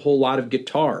like there's a whole lot of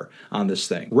guitar on this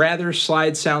thing. Rather,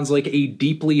 Slide sounds like a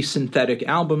deeply synthetic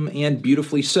album, and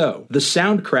beautifully so. The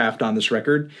soundcraft on this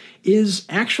record is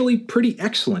actually pretty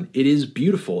excellent. It is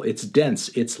beautiful, it's dense,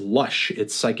 it's lush,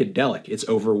 it's psychedelic, it's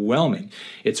overwhelming,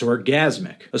 it's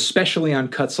orgasmic, especially on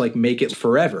cuts like Make It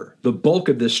Forever. The bulk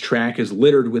of this track is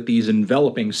littered with these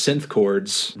enveloping synth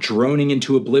chords, droning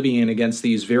into oblivion against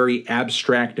these very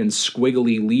abstract and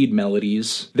squiggly lead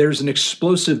melodies. There's an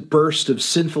explosive burst of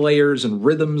synth layers and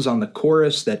rhythms on the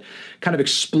chorus that kind of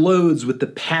explodes with the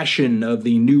passion of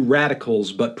the New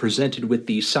Radicals, but presented with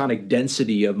the sonic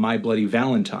density of My Bloody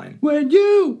Valentine. When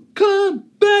you come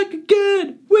back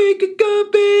again, we could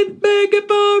come in, make it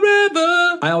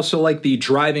forever. I also like the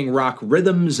driving rock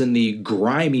rhythms and the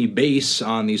grimy bass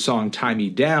on the song Tie Me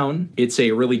Down. It's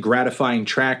a really gratifying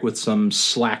track with some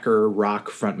slacker rock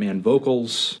frontman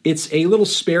vocals. It's a little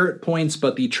spare at points,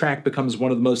 but the track becomes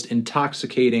one of the most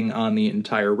intoxicating on the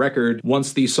entire record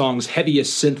once the song's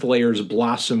heaviest synth layers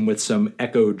blossom with some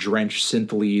echo-drenched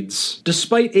synth leads.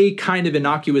 Despite a kind of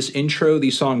innocuous intro,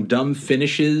 the song Dumb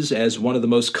finishes as one of the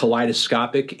most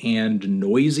kaleidoscopic and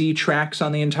noisy tracks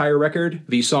on the entire record.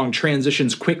 The song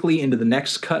transitions quickly into the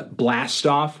next cut, Blast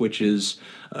Off, which is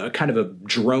kind of a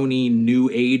droney new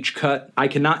age cut. I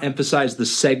cannot emphasize the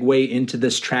segue into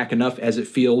this track enough, as it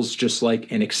feels just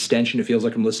like an extension. It feels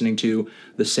like I'm listening to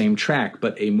the same track,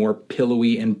 but a more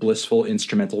pillowy and blissful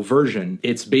instrumental version.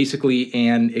 It's basically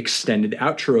an extended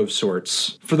outro of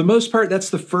sorts. For the most part, that's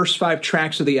the first 5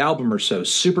 tracks of the album or so.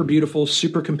 Super beautiful,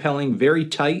 super compelling, very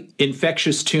tight,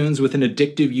 infectious tunes with an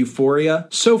addictive euphoria.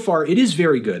 So far, it is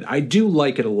very good. I do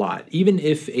like it a lot, even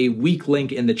if a weak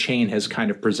link in the chain has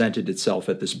kind of presented itself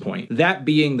at this point, that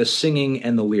being the singing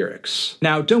and the lyrics.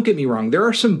 Now, don't get me wrong, there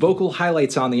are some vocal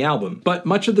highlights on the album, but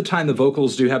much of the time the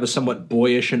vocals do have a somewhat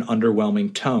boyish and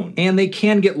underwhelming tone, and they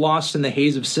can get lost in the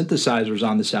haze of synthesizers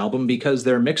on this album because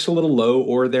they're mixed a little low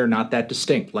or they're not that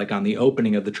distinct, like on the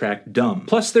opening of the track Dumb.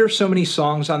 Plus, there are so many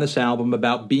songs on this album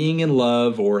about being in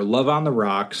love or love on the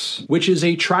rocks, which is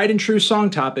a tried and true song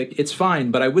topic. It's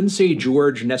fine, but I wouldn't say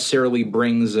George necessarily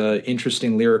brings an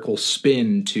interesting lyrical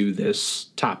spin to this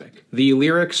topic. The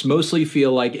lyrics mostly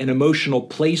feel like an emotional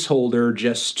placeholder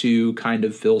just to kind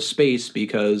of fill space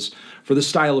because for the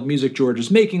style of music George is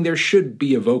making, there should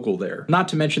be a vocal there. Not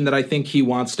to mention that I think he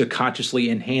wants to consciously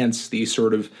enhance the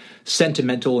sort of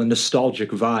sentimental and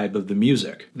nostalgic vibe of the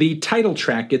music. The title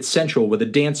track gets central with a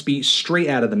dance beat straight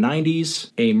out of the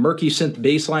 90s, a murky synth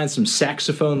bass line, some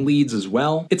saxophone leads as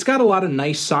well. It's got a lot of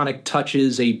nice sonic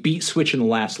touches, a beat switch in the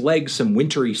last leg, some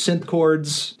wintry synth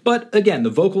chords. But again,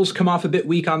 the vocals come off a bit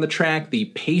weak on the track, the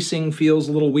pacing feels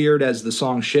a little weird as the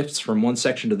song shifts from one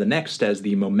section to the next as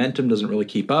the momentum doesn't really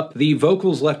keep up. The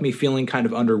vocals left me feeling kind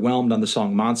of underwhelmed on the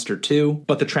song Monster 2,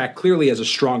 but the track clearly has a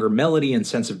stronger melody and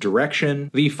sense of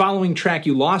direction. The following track,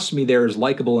 You Lost Me There, is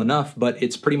likable enough, but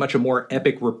it's pretty much a more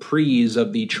epic reprise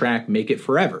of the track Make It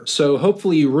Forever. So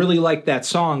hopefully you really like that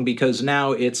song because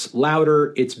now it's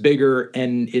louder, it's bigger,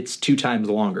 and it's 2 times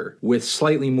longer, with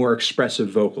slightly more expressive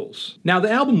vocals. Now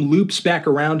the album loops back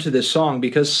around to this song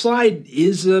because Slide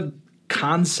is a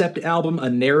concept album, a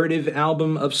narrative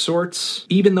album of sorts.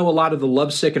 Even though a lot of the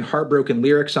lovesick and heartbroken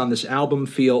lyrics on this album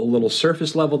feel a little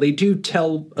surface level, they do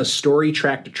tell a story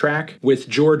track to track, with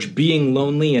George being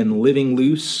lonely and living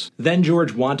loose, then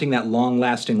George wanting that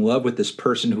long-lasting love with this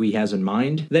person who he has in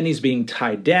mind, then he's being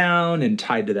tied down and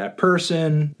tied to that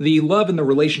person. The love and the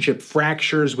relationship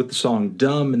fractures with the song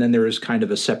Dumb, and then there is kind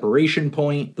of a separation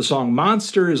point. The song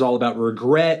Monster is all about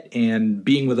regret and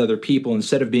being with other people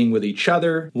instead of being with each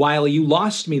other, while You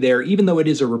Lost Me There, even though it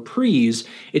is a reprise,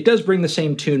 it does bring the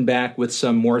same tune back with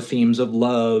some more themes of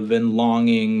love and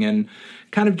longing and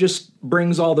kind of just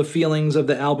brings all the feelings of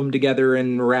the album together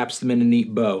and wraps them in a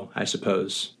neat bow, I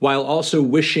suppose. While also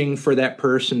wishing for that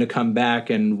person to come back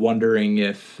and wondering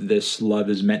if this love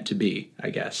is meant to be,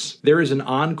 I guess. There is an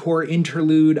encore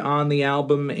interlude on the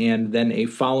album and then a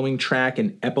following track,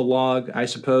 an epilogue, I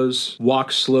suppose.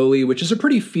 Walk Slowly, which is a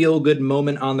pretty feel-good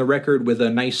moment on the record with a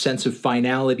nice sense of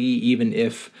finality, even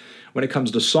if when it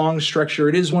comes to song structure,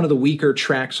 it is one of the weaker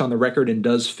tracks on the record and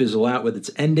does fizzle out with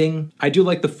its ending. I do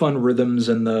like the fun rhythms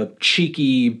and the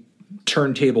cheeky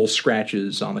turntable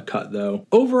scratches on the cut, though.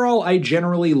 Overall, I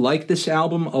generally like this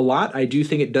album a lot. I do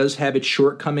think it does have its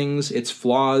shortcomings, its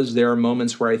flaws. There are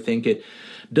moments where I think it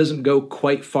doesn't go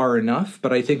quite far enough,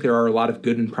 but I think there are a lot of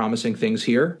good and promising things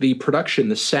here. The production,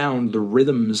 the sound, the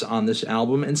rhythms on this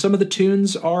album, and some of the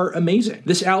tunes are amazing.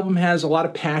 This album has a lot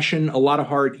of passion, a lot of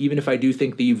heart, even if I do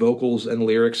think the vocals and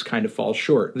lyrics kind of fall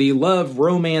short. The love,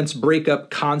 romance, breakup,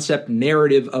 concept,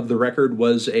 narrative of the record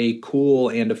was a cool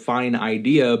and a fine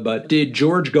idea, but did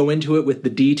George go into it with the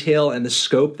detail and the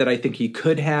scope that I think he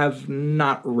could have?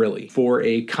 Not really. For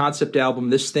a concept album,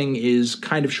 this thing is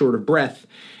kind of short of breath,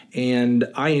 and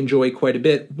I enjoy quite a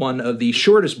bit one of the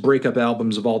shortest breakup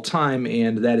albums of all time,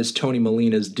 and that is Tony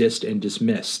Molina's Dissed and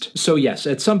Dismissed. So yes,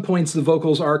 at some points the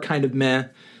vocals are kind of meh.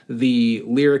 The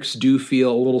lyrics do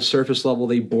feel a little surface level,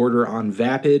 they border on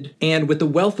vapid. And with the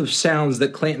wealth of sounds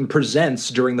that Clanton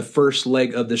presents during the first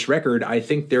leg of this record, I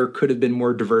think there could have been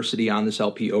more diversity on this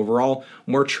LP overall,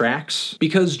 more tracks,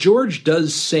 because George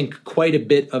does sink quite a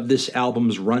bit of this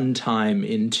album's runtime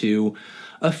into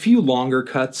a few longer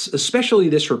cuts, especially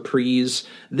this reprise.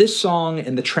 This song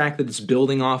and the track that it's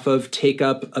building off of take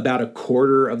up about a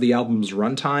quarter of the album's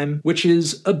runtime, which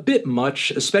is a bit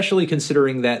much, especially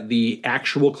considering that the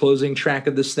actual closing track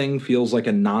of this thing feels like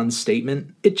a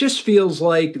non-statement. It just feels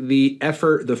like the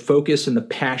effort, the focus, and the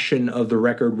passion of the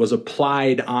record was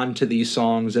applied onto these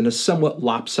songs in a somewhat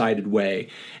lopsided way,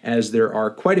 as there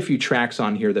are quite a few tracks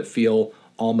on here that feel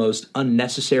almost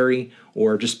unnecessary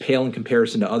or just pale in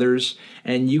comparison to others,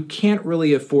 and you can't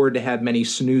really afford to have many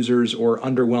snoozers or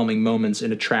underwhelming moments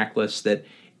in a track list that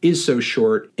is so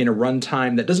short in a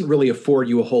runtime that doesn't really afford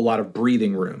you a whole lot of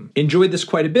breathing room. Enjoyed this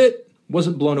quite a bit,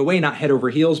 wasn't blown away, not head over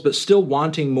heels, but still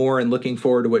wanting more and looking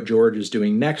forward to what George is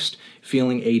doing next,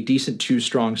 feeling a decent 2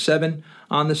 strong 7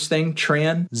 on this thing.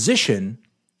 Transition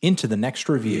into the next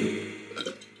review.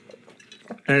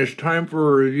 And it's time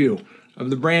for a review of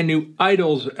the brand new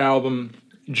Idols album,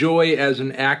 Joy as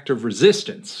an Act of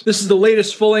Resistance. This is the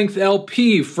latest full-length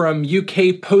LP from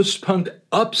UK post-punk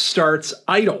upstarts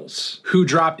Idols, who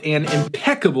dropped an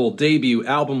impeccable debut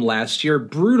album last year,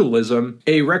 Brutalism,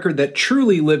 a record that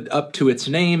truly lived up to its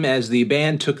name as the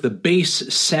band took the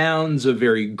bass sounds of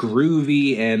very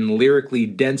groovy and lyrically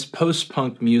dense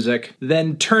post-punk music,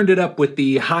 then turned it up with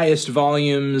the highest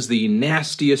volumes, the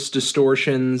nastiest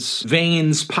distortions,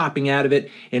 veins popping out of it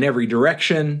in every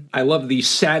direction. I love the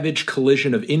savage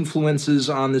collision of influences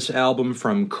on this album,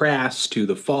 from Crass to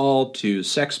The Fall to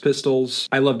Sex Pistols.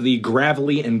 I loved the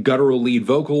gravelly and guttural lead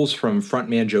vocals from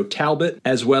frontman Joe Talbot,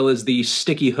 as well as the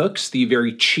sticky hooks, the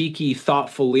very cheeky,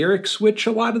 thoughtful lyrics, which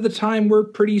a lot of the time were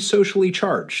pretty socially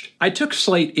charged. I took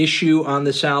slight issue on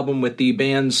this album with the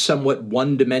band's somewhat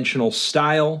one-dimensional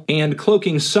style, and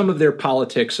cloaking some of their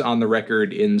politics on the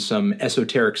record in some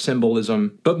esoteric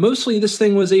symbolism, but mostly this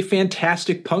thing was a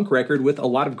fantastic punk record with a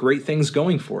lot of great things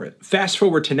going for it. Fast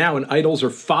forward to now, and Idols are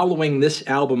following this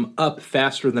album up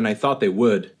faster than I thought they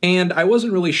would, and I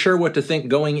wasn't really sure what to think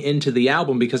going into the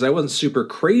album because I wasn't super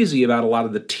crazy about a lot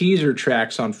of the teaser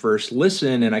tracks on first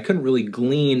listen, and I couldn't really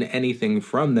glean anything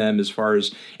from them as far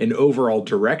as an overall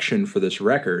direction for this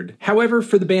record. However,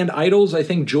 for the band Idols, I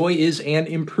think Joy is an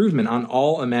improvement on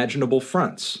all imaginable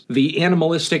fronts. The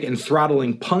animalistic and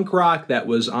throttling punk rock that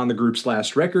was on the group's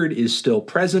last record is still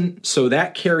present, so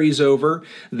that carries over.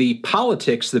 The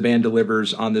politics the band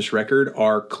delivers on this record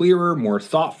are clearer, more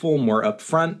thoughtful, more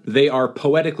upfront. They are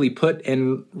poetically put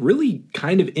and really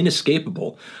kind of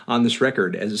inescapable on this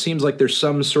record, as it seems like there's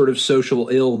some sort of social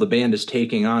ill the band is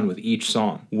taking on with each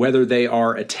song. Whether they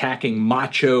are attacking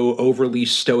macho, overly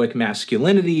stoic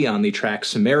masculinity on the track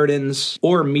Samaritans,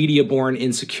 or media-born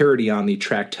insecurity on the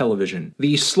track Television.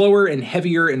 The slower and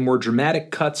heavier and more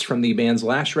dramatic cuts from the band's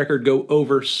last record go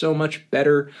over so much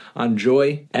better on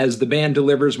Joy, as the band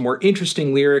delivers more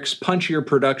interesting lyrics, punchier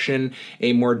production,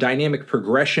 a more dynamic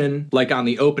progression, like on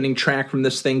the opening track from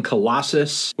this thing,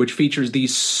 Colossus, which features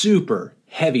these super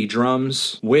heavy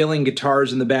drums, wailing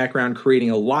guitars in the background, creating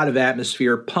a lot of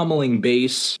atmosphere, pummeling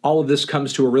bass. All of this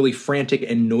comes to a really frantic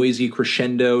and noisy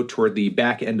crescendo toward the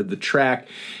back end of the track.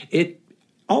 It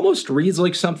almost reads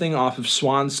like something off of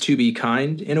Swan's To Be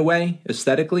Kind, in a way,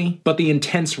 aesthetically, but the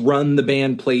intense run the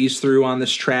band plays through on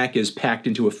this track is packed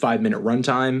into a 5-minute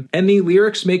runtime, and the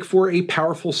lyrics make for a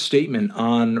powerful statement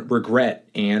on regret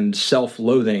and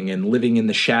self-loathing and living in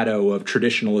the shadow of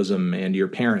traditionalism and your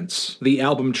parents. The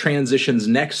album transitions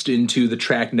next into the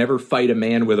track Never Fight a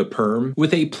Man with a Perm,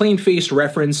 with a plain-faced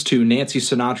reference to Nancy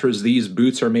Sinatra's These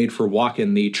Boots Are Made for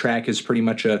Walkin'. The track is pretty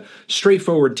much a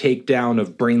straightforward takedown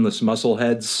of brainless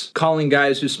muscleheads, calling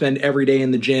guys who spend every day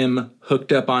in the gym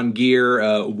hooked up on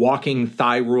gear, walking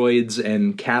thyroids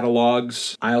and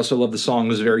catalogs. I also love the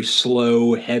song's very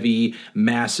slow, heavy,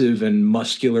 massive, and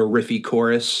muscular riffy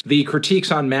chorus. The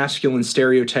critiques on masculine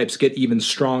stereotypes get even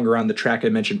stronger on the track I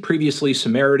mentioned previously,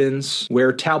 Samaritans,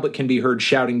 where Talbot can be heard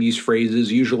shouting these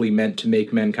phrases, usually meant to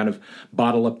make men kind of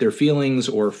bottle up their feelings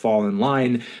or fall in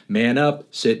line. Man up,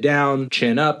 sit down,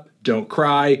 chin up, don't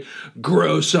cry,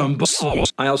 grow some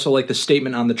balls. I also like the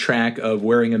statement on the track of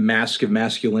wearing a mask of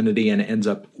masculinity and it ends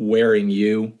up wearing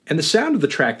you. And the sound of the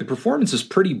track, the performance is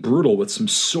pretty brutal with some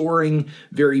soaring,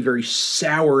 very, very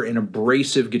sour and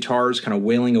abrasive guitars kind of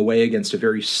wailing away against a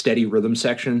very steady rhythm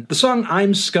section. The song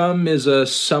I'm Scum is a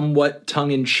somewhat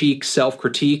tongue-in-cheek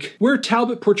self-critique where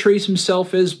Talbot portrays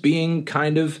himself as being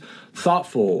kind of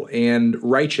thoughtful and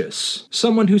righteous.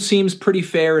 Someone who seems pretty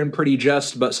fair and pretty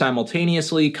just, but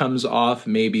simultaneously comes off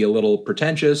maybe a little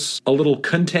pretentious, a little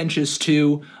contentious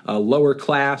too, lower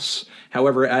class.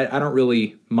 However, I don't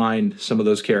really mind some of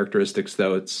those characteristics,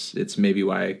 though. It's maybe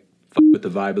why I fuck with the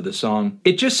vibe of the song.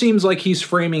 It just seems like he's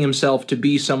framing himself to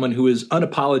be someone who is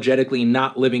unapologetically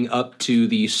not living up to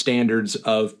the standards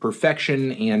of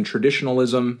perfection and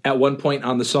traditionalism. At one point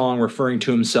on the song, referring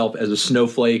to himself as a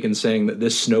snowflake and saying that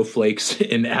this snowflake's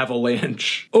an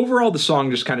avalanche. Overall, the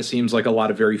song just kind of seems like a lot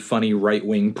of very funny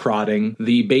right-wing prodding.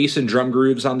 The bass and drum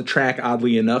grooves on the track,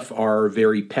 oddly enough, are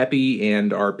very peppy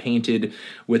and are painted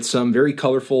with some very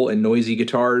colorful and noisy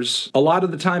guitars. A lot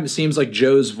of the time, it seems like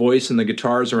Joe's voice and the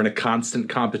guitars are in a constant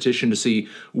competition to see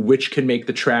which can make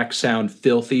the track sound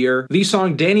filthier. The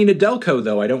song Danny Nedelko,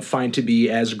 though, I don't find to be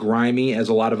as grimy as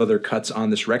a lot of other cuts on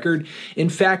this record. In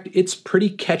fact, it's pretty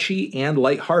catchy and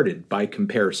lighthearted by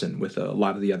comparison with a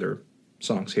lot of the other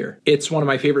songs here. It's one of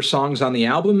my favorite songs on the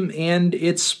album, and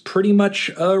it's pretty much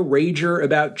a rager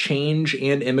about change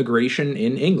and immigration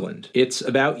in England. It's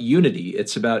about unity.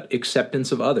 It's about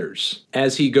acceptance of others.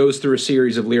 As he goes through a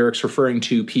series of lyrics referring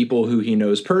to people who he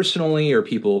knows personally or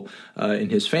people in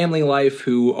his family life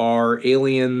who are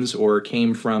aliens or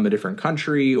came from a different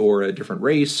country or a different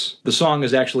race. The song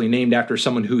is actually named after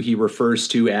someone who he refers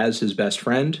to as his best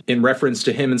friend, in reference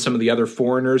to him and some of the other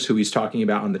foreigners who he's talking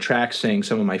about on the track, saying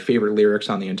some of my favorite lyrics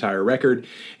on the entire record.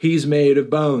 He's made of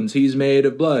bones, he's made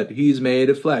of blood, he's made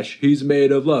of flesh, he's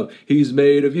made of love, he's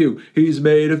made of you, he's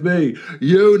made of me.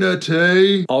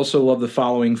 Unity! Also love the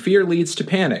following. Fear leads to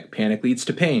panic, panic leads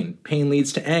to pain, pain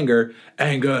leads to anger,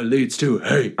 anger leads to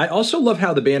hate. I also love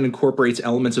how the band incorporates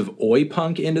elements of oi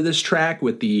punk into this track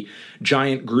with the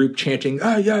giant group chanting,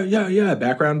 ah, yeah, yeah, yeah,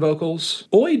 background vocals.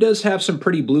 Oi does have some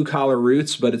pretty blue-collar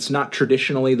roots, but it's not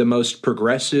traditionally the most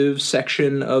progressive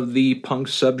section of the punk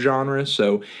subgenre,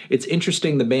 so it's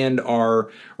interesting the band are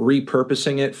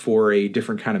repurposing it for a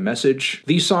different kind of message.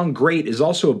 The song Great is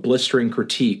also a blistering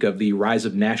critique of the rise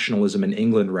of nationalism in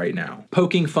England right now,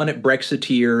 poking fun at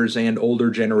Brexiteers and older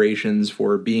generations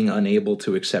for being unable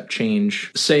to accept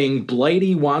change, saying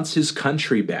Blighty wants his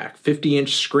country back,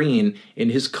 50-inch screen in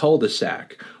his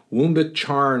cul-de-sac, Woombic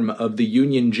charm of the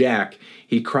Union Jack,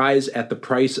 he cries at the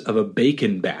price of a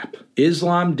bacon bap.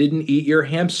 Islam didn't eat your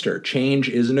hamster, change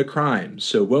isn't a crime,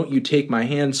 so won't you take my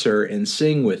hand, sir, and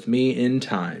sing with me in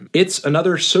time. It's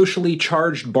another socially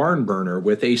charged barn burner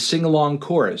with a sing-along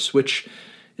chorus, which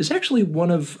is actually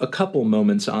one of a couple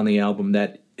moments on the album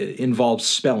that involves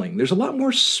spelling. There's a lot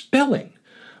more spelling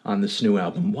on this new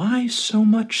album. Why so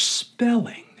much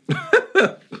spelling?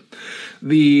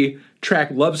 The track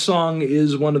Love Song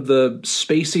is one of the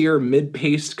spacier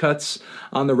mid-paced cuts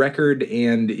on the record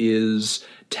and is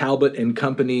Talbot and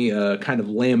company kind of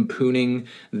lampooning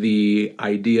the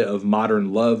idea of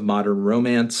modern love, modern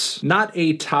romance. Not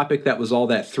a topic that was all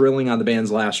that thrilling on the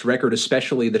band's last record,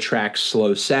 especially the track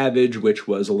Slow Savage, which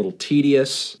was a little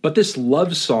tedious. But this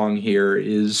Love Song here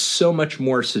is so much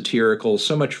more satirical,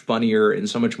 so much funnier, and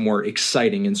so much more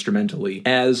exciting instrumentally,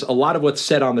 as a lot of what's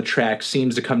said on the track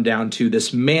seems to come down to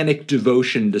this manic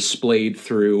devotion displayed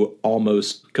through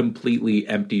almost completely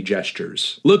empty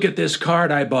gestures. Look at this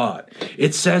card I bought.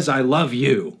 It says I love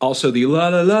you. Also the la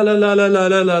la la la la la la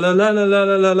la la la la la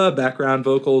la la la background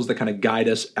vocals that kind of guide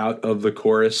us out of the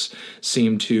chorus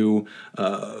seem to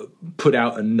put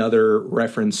out another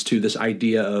reference to this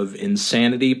idea of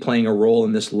insanity playing a role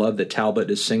in this love that Talbot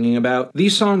is singing about. The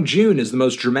song June is the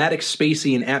most dramatic,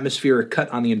 spacey, and atmospheric cut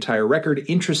on the entire record.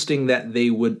 Interesting that they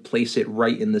would place it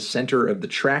right in the center of the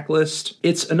track list.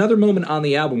 It's another moment on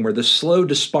the album where the slow,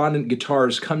 despondent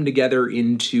guitars come together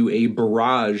into a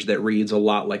barrage that reads a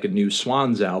lot like a new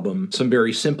Swans album. Some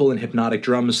very simple and hypnotic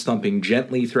drums thumping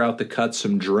gently throughout the cut,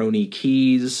 some droney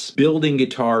keys, building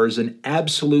guitars, and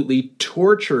absolutely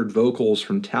tortured vocals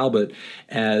from Talbot,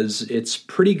 as it's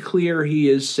pretty clear he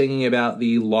is singing about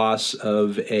the loss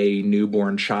of a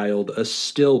newborn child, a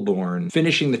stillborn,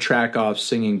 finishing the track off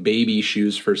singing Baby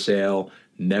Shoes for Sale,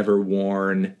 never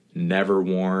worn, never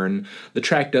worn. The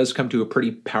track does come to a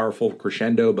pretty powerful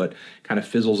crescendo, but kind of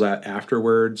fizzles out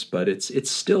afterwards, but it's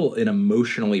still an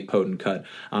emotionally potent cut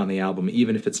on the album,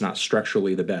 even if it's not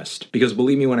structurally the best. Because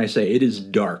believe me when I say it is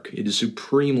dark. It is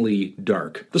supremely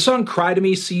dark. The song Cry to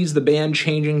Me sees the band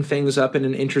changing things up in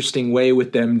an interesting way,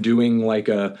 with them doing like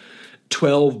a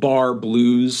 12-bar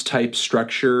blues type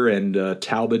structure, and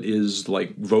Talbot is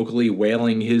like vocally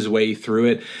wailing his way through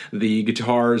it. The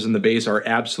guitars and the bass are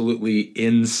absolutely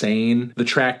insane. The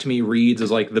track to me reads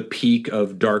as like the peak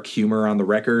of dark humor on the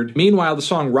record. Meanwhile, the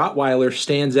song Rottweiler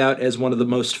stands out as one of the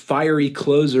most fiery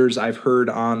closers I've heard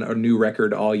on a new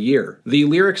record all year. The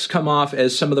lyrics come off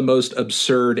as some of the most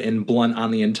absurd and blunt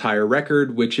on the entire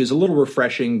record, which is a little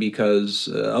refreshing because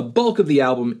a bulk of the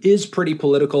album is pretty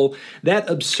political. That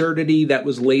absurdity that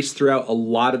was laced throughout a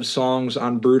lot of songs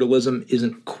on Brutalism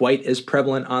isn't quite as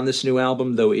prevalent on this new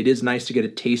album, though it is nice to get a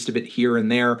taste of it here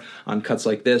and there on cuts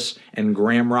like this and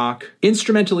Graham Rock.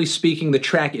 Instrumentally speaking, the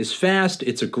track is fast,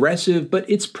 it's aggressive, but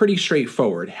it's pretty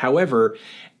straightforward. However,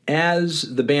 as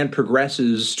the band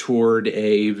progresses toward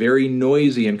a very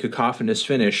noisy and cacophonous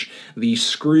finish, the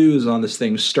screws on this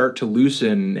thing start to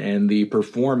loosen, and the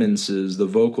performances, the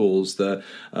vocals, the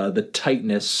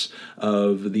tightness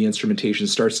of the instrumentation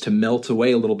starts to melt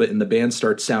away a little bit, and the band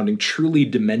starts sounding truly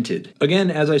demented. Again,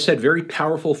 as I said, very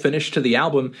powerful finish to the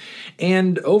album,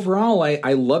 and overall,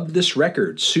 I loved this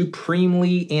record.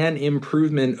 Supremely an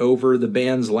improvement over the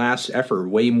band's last effort.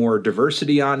 Way more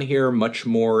diversity on here, much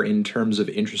more in terms of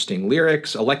instrumentation interesting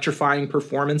lyrics, electrifying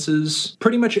performances,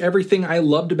 pretty much everything I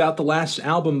loved about the last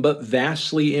album, but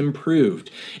vastly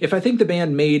improved. If I think the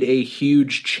band made a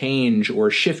huge change or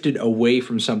shifted away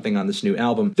from something on this new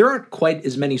album, there aren't quite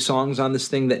as many songs on this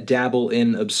thing that dabble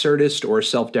in absurdist or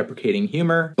self-deprecating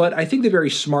humor, but I think the very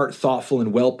smart, thoughtful,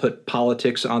 and well-put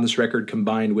politics on this record,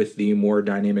 combined with the more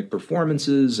dynamic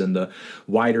performances and the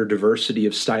wider diversity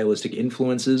of stylistic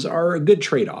influences, are a good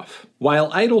trade-off.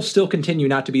 While Idol still continue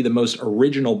not to be the most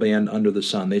original band under the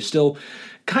sun, they still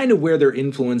kind of wear their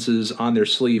influences on their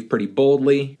sleeve pretty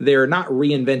boldly. They're not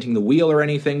reinventing the wheel or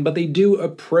anything, but they do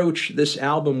approach this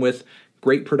album with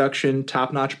great production,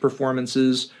 top-notch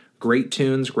performances, great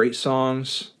tunes, great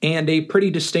songs, and a pretty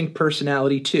distinct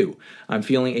personality too. I'm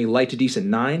feeling a light to decent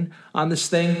 9 on this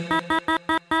thing.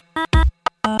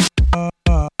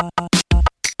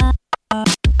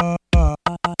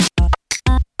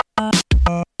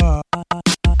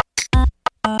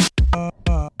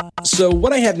 So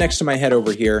what I have next to my head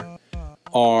over here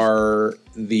are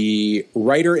the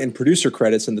writer and producer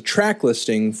credits and the track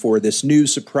listing for this new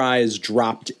surprise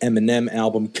dropped Eminem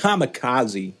album,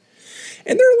 Kamikaze.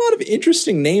 And there are a lot of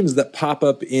interesting names that pop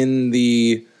up in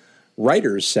the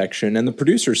writers section and the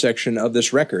producer section of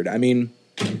this record. I mean,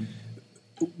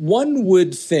 one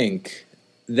would think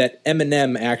that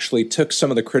Eminem actually took some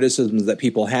of the criticisms that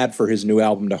people had for his new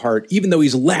album to heart. Even though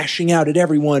he's lashing out at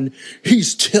everyone,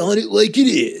 he's telling it like it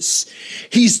is.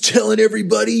 He's telling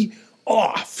everybody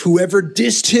off. Whoever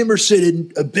dissed him or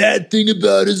said a bad thing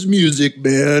about his music,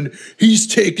 man, he's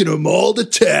taking them all to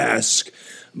task.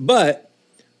 But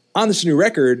on this new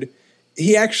record,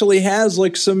 he actually has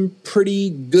like some pretty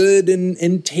good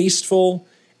and tasteful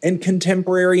and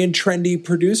contemporary and trendy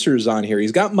producers on here.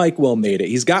 He's got Mike Will Made It.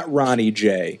 He's got Ronnie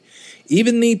J.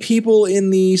 Even the people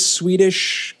in the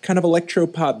Swedish kind of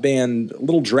electropop band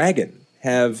Little Dragon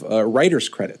have writer's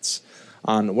credits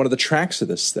on one of the tracks of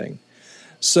this thing.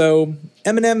 So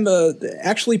Eminem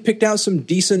actually picked out some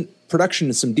decent production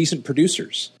and some decent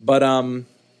producers. But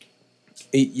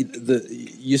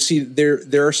you see,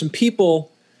 there are some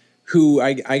people who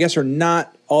I guess are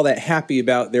not all that happy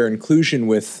about their inclusion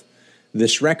with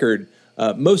this record,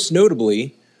 most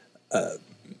notably,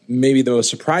 maybe the most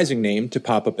surprising name to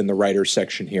pop up in the writers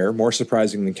section here, more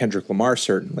surprising than Kendrick Lamar,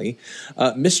 certainly,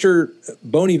 Mr.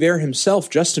 Bon Iver himself,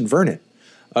 Justin Vernon,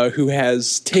 who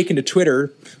has taken to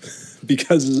Twitter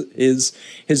because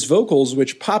his vocals,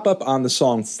 which pop up on the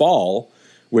song Fall,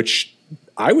 which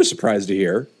I was surprised to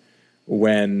hear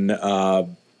when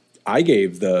I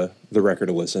gave the record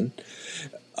a listen,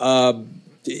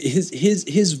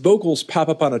 his vocals pop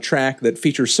up on a track that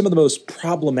features some of the most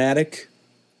problematic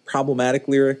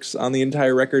lyrics on the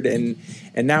entire record, and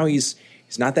now he's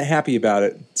not that happy about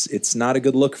it. It's not a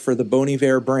good look for the Bon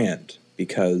Iver brand,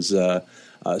 because a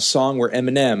song where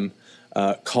Eminem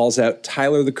calls out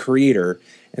Tyler the Creator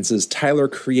and says, "Tyler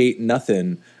create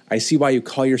nothing. I see why you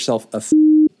call yourself a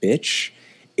bitch.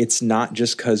 It's not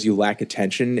just because you lack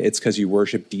attention. It's because you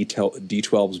worship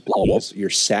D12's balls. You're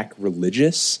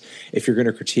sacrilegious. If you're going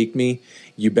to critique me,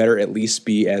 you better at least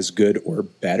be as good or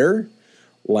better."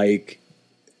 Like,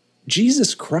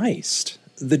 Jesus Christ.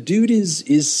 The dude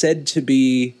is said to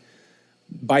be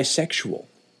bisexual.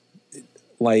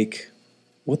 Like,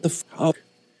 what the fuck?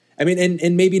 I mean,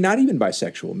 and maybe not even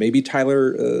bisexual. Maybe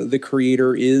Tyler, the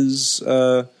Creator, is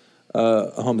a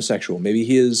homosexual. Maybe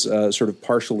he is sort of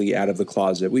partially out of the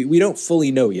closet. We don't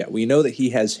fully know yet. We know that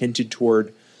he has hinted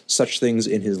toward such things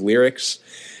in his lyrics.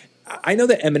 I know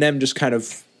that Eminem just kind of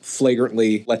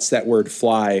flagrantly lets that word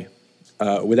fly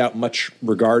without much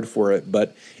regard for it,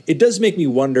 but it does make me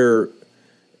wonder,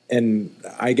 and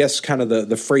I guess kind of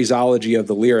the phraseology of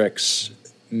the lyrics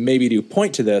maybe do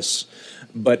point to this,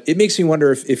 but it makes me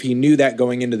wonder if he knew that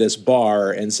going into this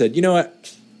bar and said, you know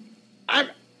what,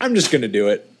 I'm just going to do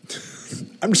it.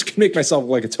 I'm just going to make myself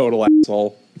look like a total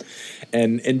asshole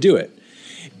and do it.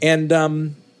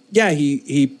 And yeah,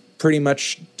 he pretty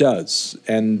much does.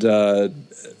 And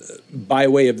by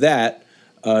way of that,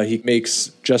 he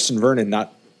makes Justin Vernon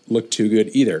not look too good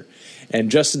either.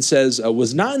 And Justin says,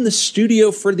 was not in the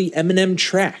studio for the Eminem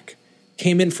track.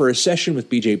 Came in for a session with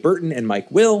BJ Burton and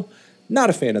Mike Will. Not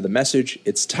a fan of the message.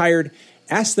 It's tired.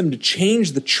 Asked them to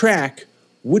change the track.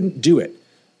 Wouldn't do it.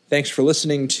 Thanks for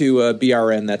listening to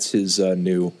BRN. That's his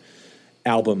new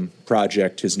album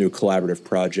project, his new collaborative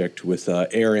project with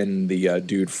Aaron, the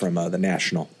dude from The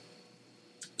National.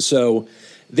 So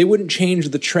they wouldn't change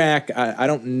the track. I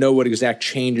don't know what exact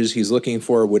changes he's looking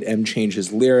for. Would M change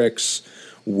his lyrics?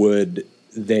 Would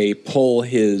they pull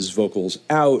his vocals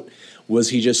out? Was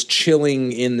he just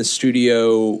chilling in the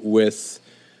studio with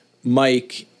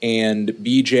Mike and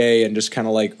BJ and just kind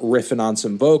of like riffing on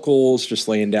some vocals, just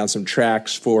laying down some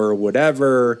tracks for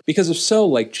whatever. Because if so,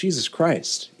 like, Jesus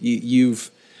Christ,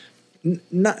 you've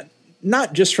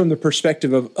not just from the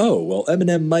perspective of, oh, well,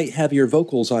 Eminem might have your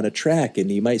vocals on a track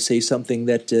and he might say something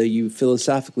that you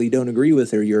philosophically don't agree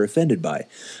with or you're offended by.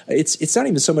 It's not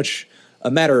even so much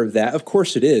a matter of that. Of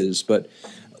course it is, but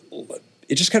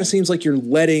it just kind of seems like you're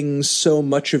letting so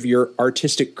much of your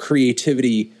artistic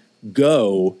creativity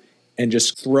go and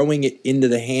just throwing it into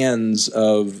the hands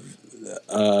of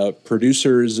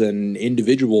producers and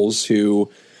individuals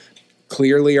who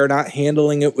clearly are not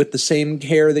handling it with the same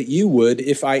care that you would.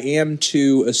 If I am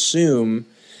to assume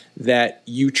that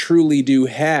you truly do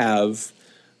have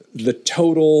the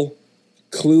total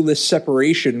clueless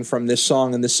separation from this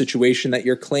song and this situation that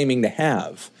you're claiming to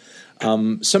have.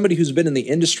 Somebody who's been in the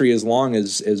industry as long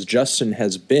as Justin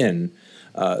has been,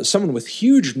 someone with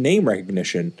huge name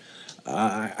recognition,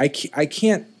 I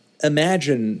can't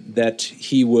imagine that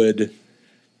he would.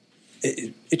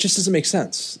 It just doesn't make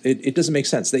sense. It doesn't make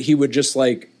sense that he would just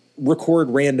like record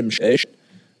random shit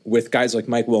with guys like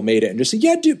Mike Wilmeda and just say,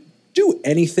 yeah, do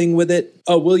anything with it.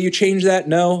 Oh, will you change that?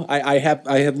 No, I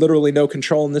have literally no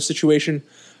control in this situation.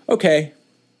 Okay,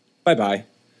 bye.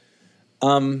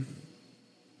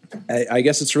 I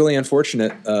guess it's really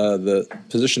unfortunate, the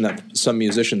position that some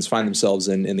musicians find themselves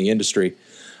in the industry.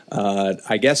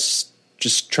 I guess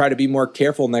just try to be more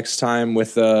careful next time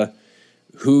with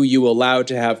who you allow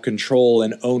to have control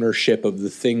and ownership of the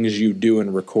things you do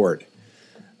and record.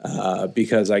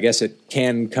 Because I guess it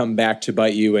can come back to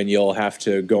bite you and you'll have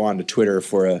to go onto Twitter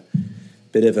for a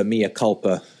bit of a mea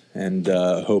culpa and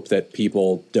hope that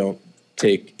people don't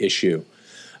take issue.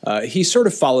 He sort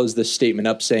of follows this statement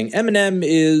up saying, Eminem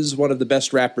is one of the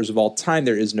best rappers of all time.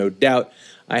 There is no doubt.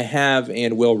 I have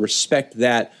and will respect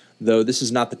that, though this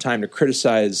is not the time to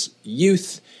criticize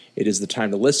youth. It is the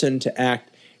time to listen, to act.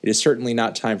 It is certainly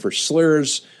not time for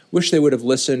slurs. Wish they would have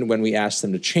listened when we asked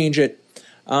them to change it.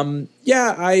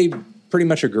 Yeah, I pretty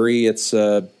much agree. It's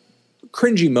a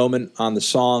cringy moment on the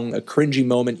song, a cringy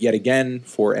moment yet again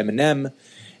for Eminem.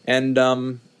 And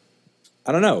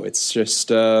I don't know. It's just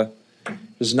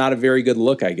not a very good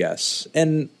look, I guess.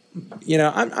 And, you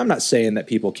know, I'm not saying that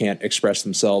people can't express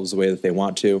themselves the way that they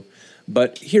want to.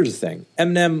 But here's the thing.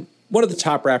 Eminem, one of the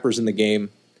top rappers in the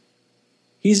game,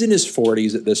 he's in his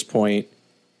 40s at this point.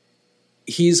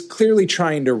 He's clearly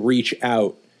trying to reach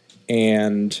out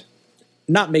and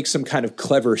not make some kind of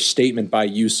clever statement by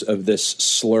use of this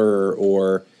slur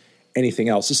or anything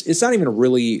else. It's not even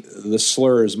really the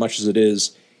slur as much as it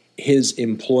is his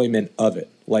employment of it.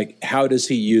 Like, how does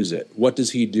he use it? What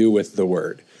does he do with the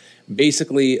word?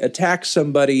 Basically, attack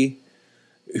somebody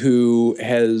who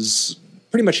has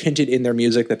pretty much hinted in their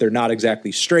music that they're not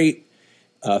exactly straight,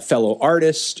 a fellow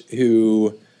artist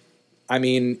who, I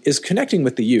mean, is connecting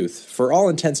with the youth, for all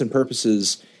intents and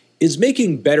purposes, is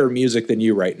making better music than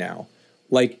you right now.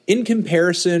 Like, in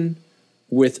comparison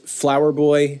with Flower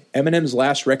Boy, Eminem's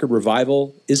last record,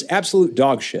 Revival, is absolute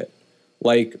dog shit.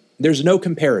 Like, there's no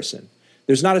comparison.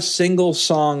 There's not a single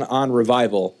song on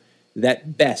Revival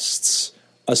that bests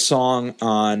a song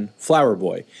on Flower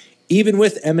Boy. Even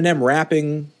with Eminem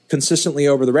rapping consistently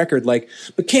over the record, like,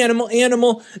 mechanical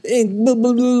animal, blah,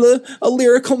 blah, blah, a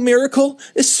lyrical miracle,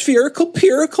 a spherical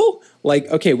piracle. Like,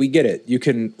 okay, we get it. You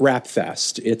can rap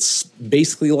fast. It's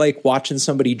basically like watching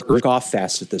somebody jerk off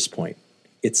fast at this point.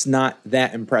 It's not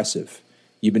that impressive.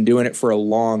 You've been doing it for a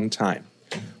long time.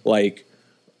 Like,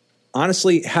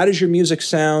 honestly, how does your music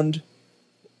sound?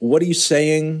 What are you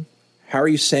saying? How are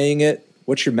you saying it?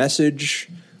 What's your message?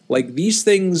 Like, these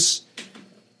things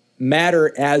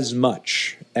matter as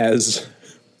much as,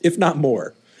 if not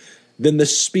more, than the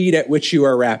speed at which you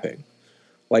are rapping.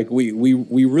 Like, we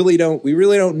really don't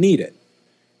need it.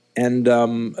 And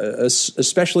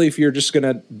especially if you're just going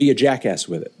to be a jackass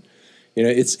with it. You know,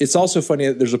 it's also funny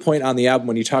that there's a point on the album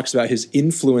when he talks about his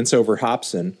influence over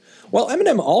Hopsin. While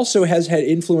Eminem also has had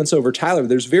influence over Tyler,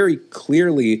 there's very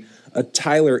clearly a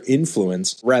Tyler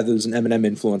influence rather than an Eminem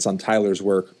influence on Tyler's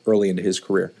work early into his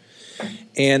career.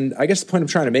 And I guess the point I'm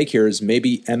trying to make here is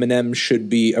maybe Eminem should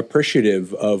be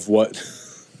appreciative of what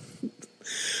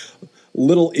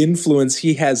little influence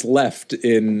he has left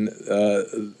in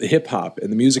hip-hop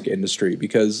and the music industry.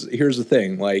 Because here's the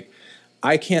thing, like,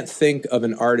 I can't think of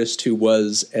an artist who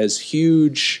was as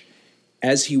huge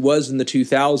as he was in the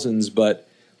 2000s, but,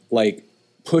 like,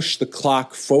 push the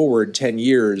clock forward 10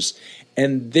 years.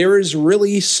 And there is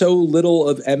really so little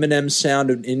of Eminem's sound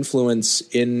and influence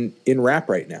in rap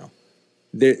right now.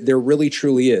 There really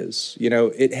truly is. You know,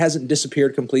 it hasn't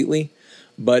disappeared completely,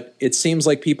 but it seems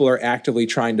like people are actively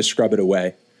trying to scrub it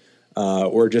away.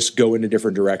 or just go into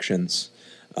different directions.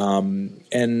 And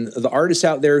the artists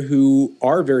out there who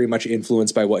are very much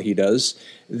influenced by what he does,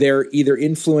 they're either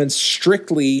influenced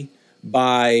strictly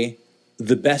by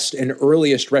the best and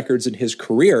earliest records in his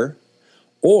career,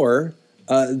 or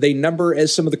they number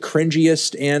as some of the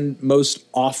cringiest and most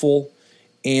awful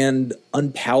and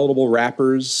unpalatable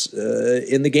rappers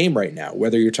in the game right now.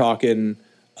 Whether you're talking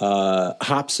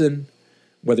Hopsin,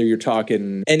 whether you're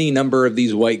talking any number of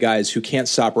these white guys who can't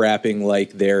stop rapping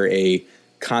like they're a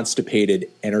constipated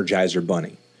Energizer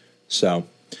bunny. So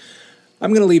I'm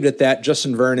going to leave it at that.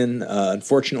 Justin Vernon,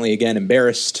 unfortunately, again,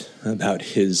 embarrassed about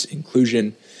his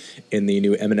inclusion in the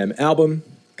new Eminem album.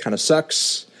 Kind of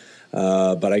sucks.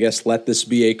 But I guess let this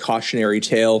be a cautionary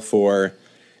tale for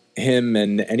him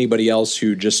and anybody else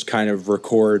who just kind of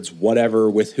records whatever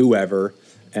with whoever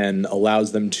and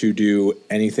allows them to do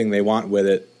anything they want with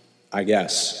it, I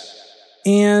guess.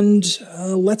 And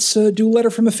let's do a letter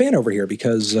from a fan over here,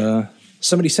 because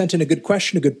somebody sent in a good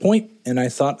question, a good point, and I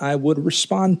thought I would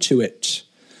respond to it.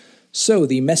 So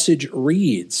the message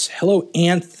reads, "Hello,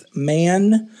 Anth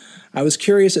Man. I was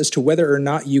curious as to whether or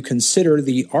not you consider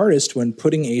the artist when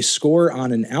putting a score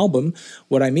on an album.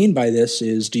 What I mean by this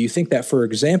is, do you think that, for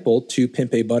example, To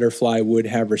Pimp a Butterfly would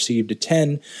have received a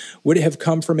 10? Would it have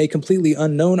come from a completely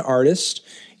unknown artist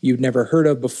you'd never heard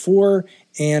of before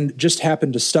and just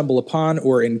happened to stumble upon,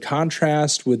 or in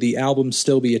contrast, would the album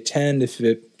still be a 10 if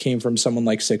it came from someone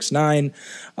like 6ix9ine,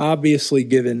 obviously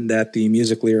given that the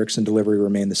music, lyrics, and delivery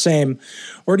remain the same?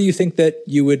 Or do you think that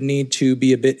you would need to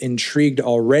be a bit intrigued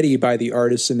already by the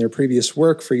artists in their previous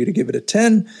work for you to give it a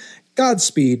 10?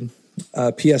 Godspeed.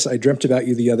 P.S. I dreamt about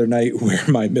you the other night where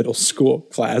my middle school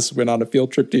class went on a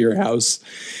field trip to your house.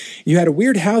 You had a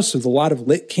weird house with a lot of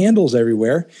lit candles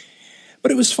everywhere,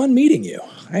 but it was fun meeting you.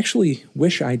 I actually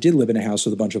wish I did live in a house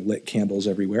with a bunch of lit candles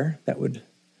everywhere. That would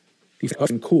be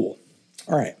fucking cool.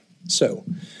 All right. So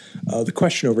the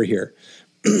question over here,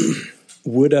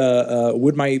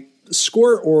 would my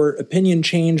score or opinion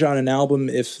change on an album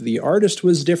if the artist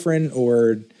was different,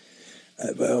 or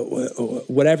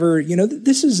whatever? You know,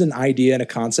 this is an idea and a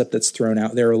concept that's thrown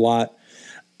out there a lot.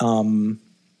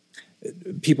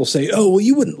 People say, oh, well,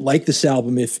 you wouldn't like this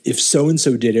album if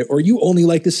so-and-so did it, or you only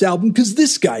like this album because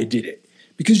this guy did it,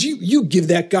 because you give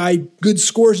that guy good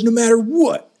scores no matter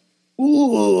what.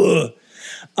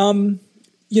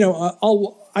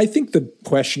 I think the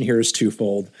question here is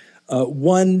twofold.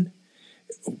 One,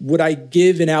 would I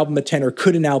give an album a 10, or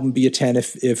could an album be a 10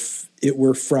 if it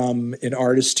were from an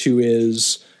artist who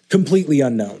is completely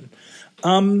unknown?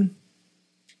 I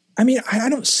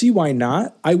don't see why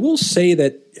not. I will say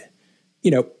that,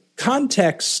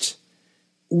 context,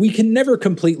 we can never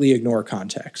completely ignore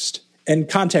context. And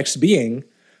context being,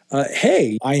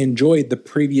 hey, I enjoyed the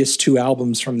previous two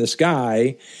albums from this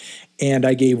guy, and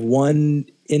I gave one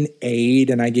an 8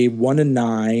 and I gave one a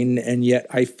 9, and yet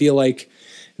I feel like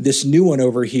this new one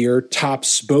over here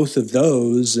tops both of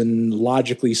those, and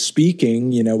logically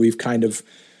speaking, we've kind of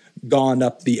gone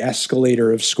up the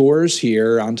escalator of scores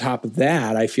here. On top of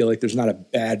that, I feel like there's not a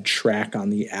bad track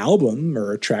on the album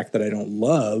or a track that I don't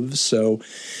love. So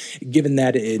given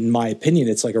that, in my opinion,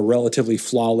 it's like a relatively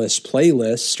flawless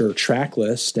playlist or track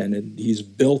list, and he's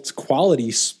built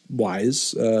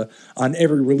quality-wise on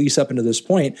every release up until this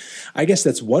point, I guess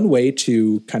that's one way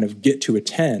to kind of get to a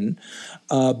 10.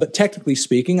 But technically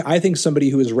speaking, I think somebody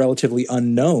who is relatively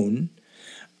unknown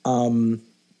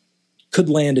could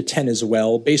land a 10 as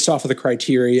well, based off of the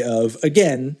criteria of,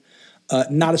 again,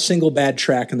 not a single bad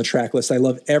track in the track list. I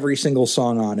love every single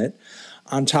song on it.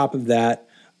 On top of that,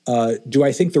 do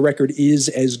I think the record is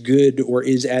as good or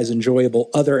is as enjoyable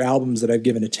other albums that I've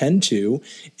given a 10 to?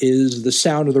 Is the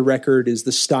sound of the record, is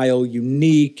the style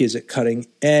unique? Is it cutting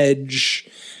edge?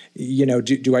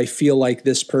 Do I feel like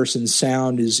this person's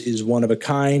sound is one of a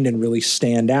kind and really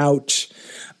stand out?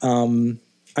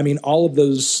 All of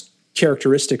those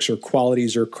characteristics or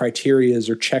qualities or criterias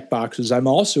or checkboxes I'm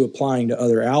also applying to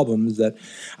other albums that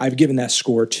I've given that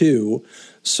score to.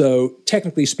 So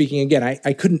technically speaking, again,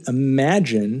 I couldn't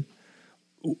imagine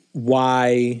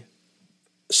why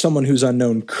someone who's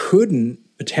unknown couldn't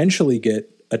potentially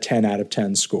get a 10 out of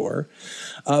 10 score.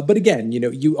 But again,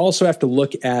 you also have to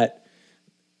look at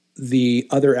the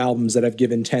other albums that I've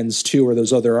given 10s to, or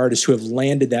those other artists who have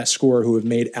landed that score, who have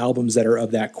made albums that are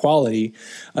of that quality.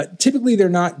 Typically, they're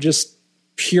not just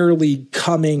purely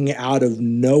coming out of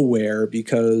nowhere,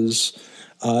 because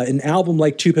an album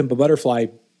like To Pimp a Butterfly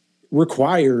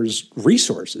requires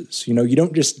resources. You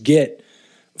don't just get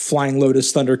Flying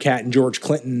Lotus, Thundercat, and George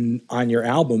Clanton on your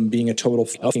album being a total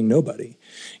fucking nobody.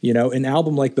 An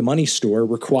album like The Money Store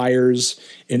requires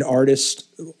an artist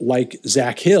like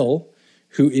Zach Hill,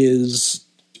 who is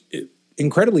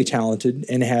incredibly talented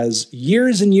and has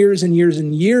years and years and years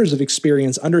and years of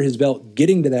experience under his belt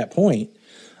getting to that point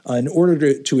in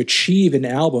order to achieve an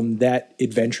album that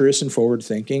adventurous and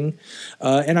forward-thinking.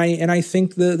 And I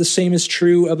think the same is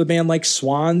true of a band like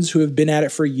Swans, who have been at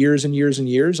it for years and years and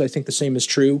years. I think the same is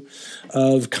true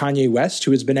of Kanye West,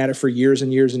 who has been at it for years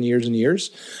and years and years and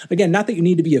years. Again, not that you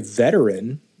need to be a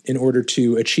veteran in order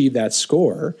to achieve that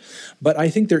score, but I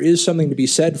think there is something to be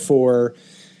said for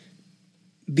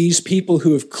these people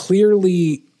who have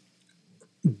clearly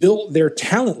built their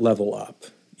talent level up.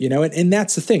 You know, and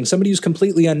that's the thing. Somebody who's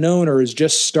completely unknown or is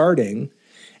just starting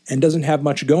and doesn't have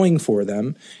much going for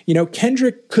them. You know,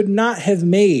 Kendrick could not have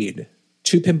made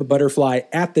To Pimp a Butterfly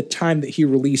at the time that he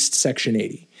released Section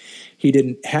 80. He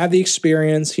didn't have the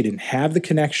experience. He didn't have the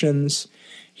connections.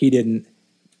 He didn't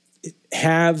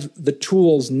have the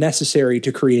tools necessary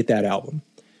to create that album.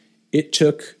 It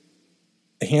took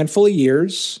a handful of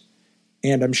years,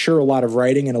 and I'm sure a lot of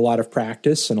writing and a lot of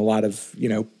practice and a lot of,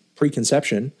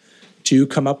 preconception to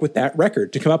come up with that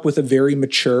record, to come up with a very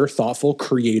mature, thoughtful,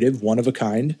 creative,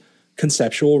 one-of-a-kind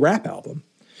conceptual rap album.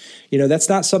 That's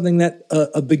not something that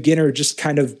a beginner just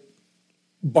kind of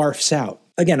barfs out.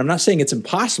 Again, I'm not saying it's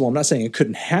impossible. I'm not saying it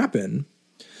couldn't happen.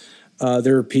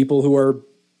 There are people who are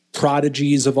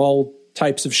prodigies of all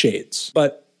types of shades.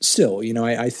 But still,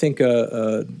 I think,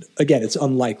 again, it's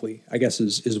unlikely, I guess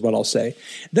is what I'll say.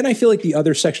 Then I feel like the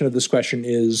other section of this question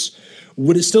is,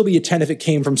 would it still be a 10 if it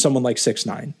came from someone like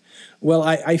 6ix9ine? Well,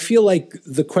 I feel like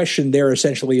the question there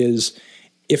essentially is,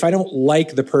 if I don't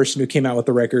like the person who came out with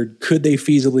the record, could they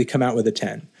feasibly come out with a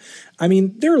 10? I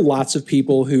mean, there are lots of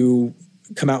people who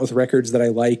come out with records that I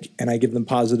like and I give them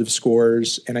positive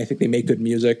scores and I think they make good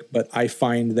music, but I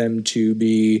find them to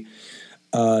be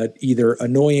either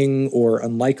annoying or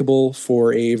unlikable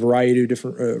for a variety of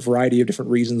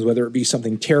different reasons, whether it be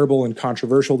something terrible and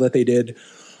controversial that they did,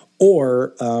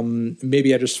 or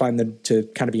maybe I just find them to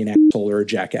kind of be an asshole or a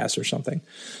jackass or something.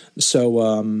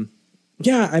 So,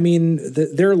 yeah, I mean,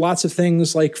 there are lots of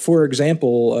things, like, for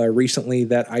example, recently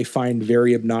that I find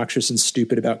very obnoxious and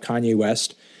stupid about Kanye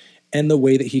West and the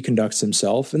way that he conducts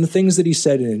himself and the things that he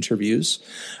said in interviews.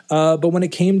 But when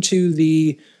it came to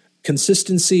the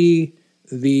consistency,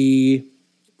 the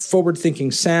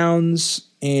forward-thinking sounds,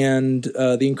 and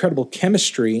the incredible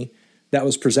chemistry that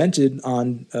was presented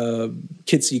on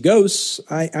Kids See Ghosts,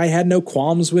 I had no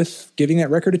qualms with giving that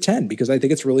record a 10 because I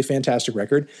think it's a really fantastic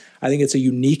record. I think it's a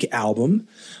unique album.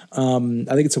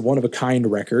 I think it's a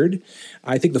one-of-a-kind record.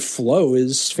 I think the flow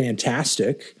is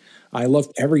fantastic. I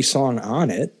love every song on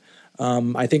it.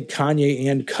 I think Kanye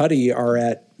and Cudi are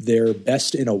at their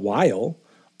best in a while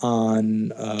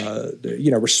on,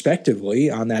 respectively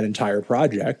on that entire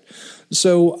project.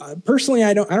 So personally,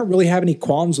 I don't really have any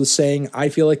qualms with saying I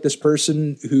feel like this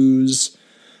person whose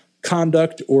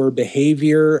conduct or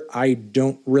behavior I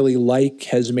don't really like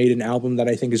has made an album that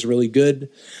I think is really good.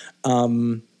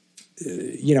 I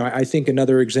think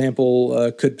another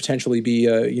example could potentially be,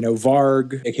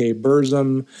 Varg, aka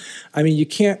Burzum. I mean, you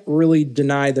can't really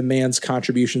deny the man's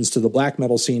contributions to the black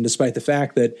metal scene, despite the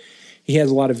fact that he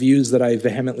has a lot of views that I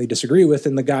vehemently disagree with,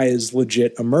 and the guy is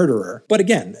legit a murderer. But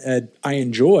again, I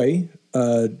enjoy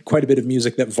quite a bit of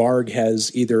music that Varg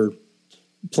has either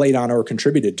played on or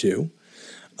contributed to.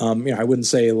 I wouldn't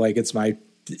say like it's my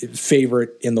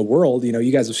favorite in the world.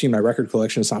 You guys have seen my record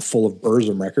collection. It's not full of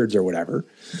Burzum records or whatever.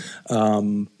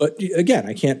 But again,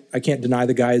 I can't deny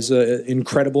the guy's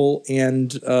incredible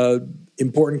and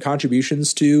important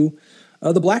contributions to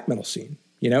the black metal scene.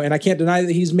 And I can't deny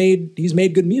that he's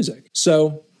made good music.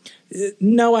 So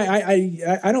no,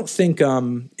 I don't think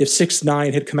if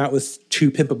 6ix9ine had come out with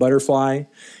To Pimp a Butterfly,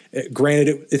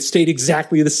 granted it stayed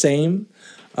exactly the same,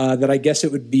 that I guess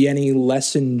it would be any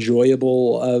less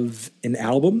enjoyable of an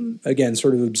album. Again,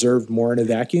 sort of observed more in a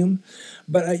vacuum.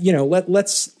 But,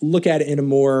 let's look at it in a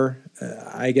more,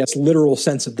 literal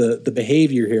sense of the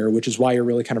behavior here, which is why you're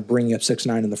really kind of bringing up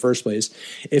 6ix9ine in the first place.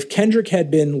 If Kendrick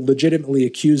had been legitimately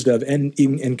accused of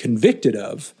and convicted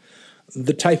of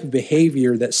the type of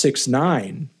behavior that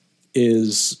 6ix9ine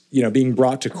is, being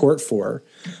brought to court for,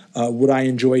 would I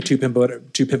enjoy To Pimp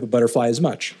a Butterfly as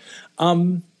much?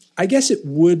 I guess it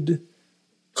would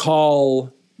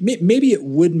maybe it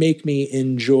would make me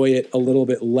enjoy it a little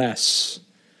bit less,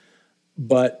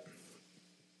 but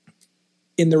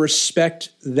in the respect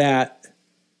that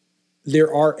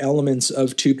there are elements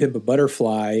of To Pimp a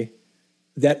Butterfly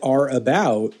that are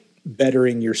about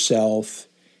bettering yourself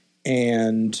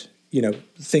and,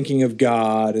 thinking of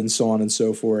God and so on and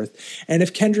so forth. And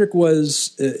if Kendrick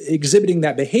was exhibiting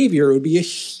that behavior, it would be a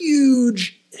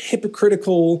huge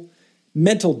hypocritical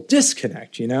mental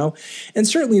disconnect, you know? And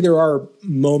certainly there are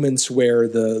moments where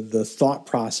the thought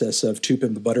process of To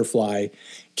Pimp a Butterfly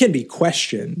can be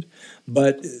questioned,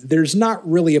 but there's not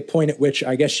really a point at which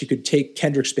I guess you could take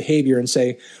Kendrick's behavior and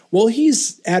say, well,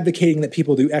 he's advocating that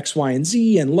people do X, Y, and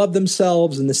Z and love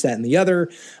themselves and this, that, and the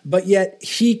other, but yet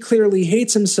he clearly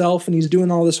hates himself and he's doing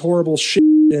all this horrible shit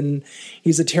and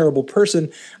he's a terrible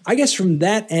person. I guess from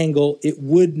that angle, it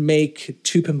would make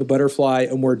To Pimp a Butterfly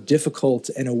a more difficult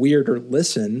and a weirder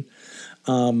listen.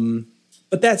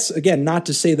 But that's, again, not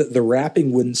to say that the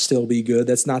rapping wouldn't still be good.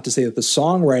 That's not to say that the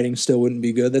songwriting still wouldn't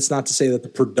be good. That's not to say that the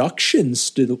production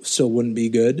still wouldn't be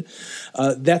good.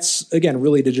 That's, again,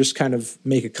 really to just kind of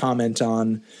make a comment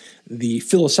on the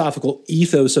philosophical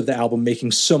ethos of the album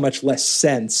making so much less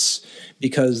sense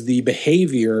because the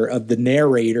behavior of the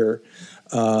narrator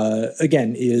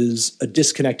again, is a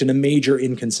disconnect and a major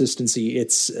inconsistency.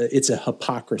 It's a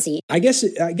hypocrisy. I guess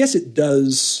it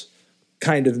does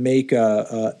kind of make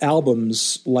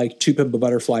albums like To Pimp a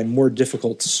Butterfly more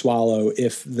difficult to swallow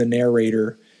if the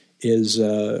narrator is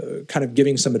kind of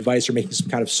giving some advice or making some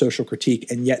kind of social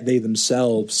critique, and yet they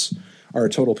themselves are a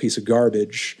total piece of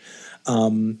garbage.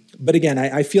 But again,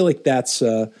 I feel like that's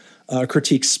a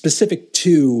critique specific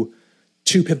to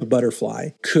Pimp a Butterfly.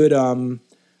 Could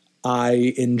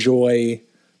I enjoy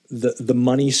the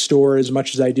Money Store as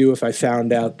much as I do if I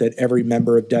found out that every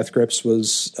member of Death Grips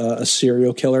was a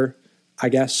serial killer? I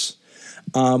guess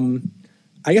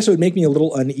it would make me a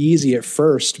little uneasy at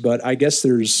first, but I guess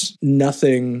there's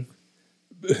nothing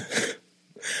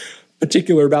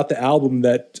particular about the album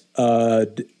that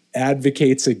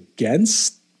advocates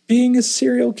against being a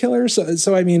serial killer.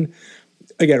 So I mean,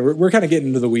 again, we're kind of getting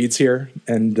into the weeds here,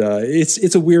 and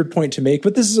it's a weird point to make,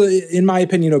 but this is, in my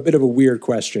opinion, a bit of a weird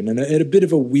question and a bit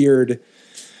of a weird,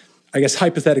 I guess,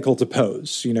 hypothetical to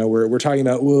pose. You know, we're talking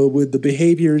about, well, would the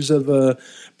behaviors of a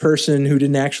person who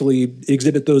didn't actually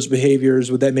exhibit those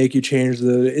behaviors, would that make you change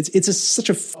such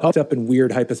a fucked up and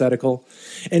weird hypothetical.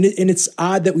 And it's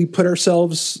odd that we put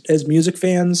ourselves as music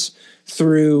fans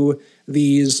through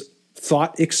these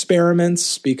thought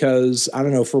experiments because, I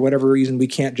don't know, for whatever reason, we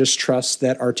can't just trust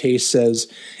that our taste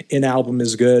says an album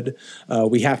is good.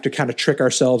 We have to kind of trick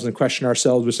ourselves and question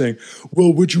ourselves with saying,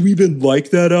 well, would you even like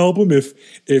that album if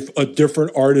a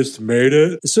different artist made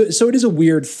it? So it is a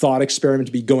weird thought experiment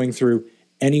to be going through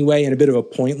anyway, and a bit of a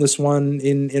pointless one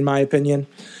in my opinion.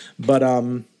 But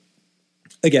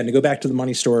again, to go back to the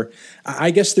Money Store, I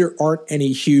guess there aren't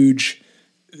any huge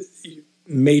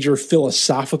major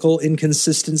philosophical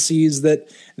inconsistencies that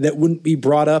wouldn't be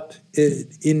brought up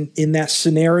in that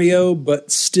scenario,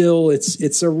 but still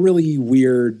it's a really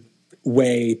weird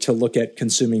way to look at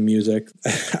consuming music.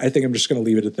 I think I'm just going to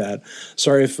leave it at that.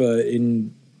 Sorry if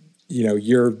in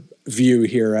your view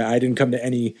here, I didn't come to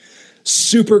any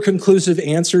super conclusive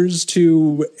answers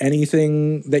to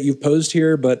anything that you've posed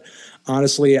here, but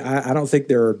honestly, I don't think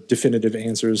there are definitive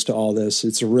answers to all this.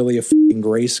 It's really a fucking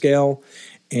grayscale.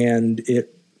 And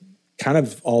it kind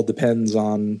of all depends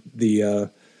on the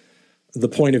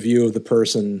point of view of the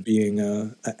person being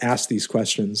asked these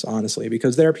questions, honestly,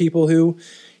 because there are people who,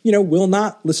 will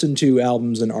not listen to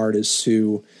albums and artists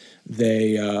who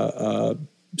they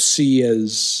see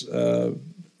as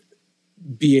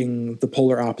being the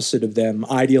polar opposite of them,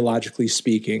 ideologically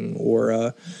speaking,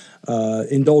 or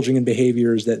indulging in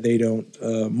behaviors that they don't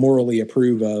morally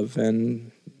approve of.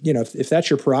 And, if that's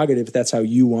your prerogative, if that's how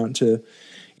you want to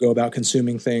go about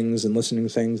consuming things and listening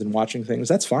to things and watching things,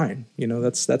 that's fine.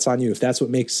 That's on you. If that's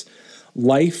what makes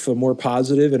life a more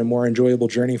positive and a more enjoyable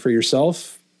journey for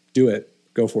yourself, do it.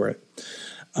 Go for it.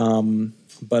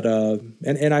 But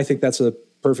I think that's a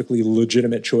perfectly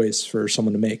legitimate choice for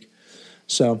someone to make.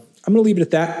 So I'm going to leave it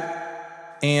at that.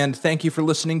 And thank you for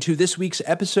listening to this week's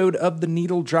episode of the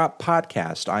Needle Drop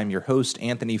Podcast. I'm your host,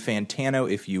 Anthony Fantano.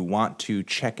 If you want to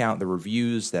check out the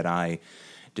reviews that I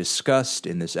discussed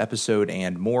in this episode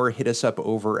and more, hit us up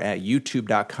over at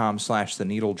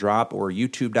youtube.com/theneedledrop or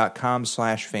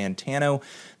youtube.com/Fantano.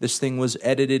 This thing was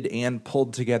edited and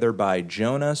pulled together by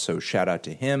Jonah, so shout out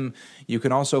to him. You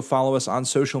can also follow us on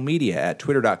social media at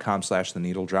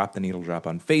twitter.com/theneedledrop, The Needle Drop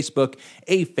on Facebook,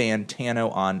 A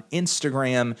Fantano on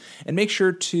Instagram, and make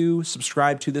sure to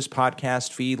subscribe to this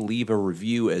podcast feed, leave a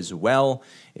review as well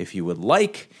if you would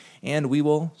like, and we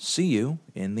will see you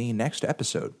in the next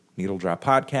episode. Needle Drop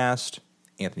Podcast,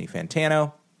 Anthony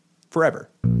Fantano, forever.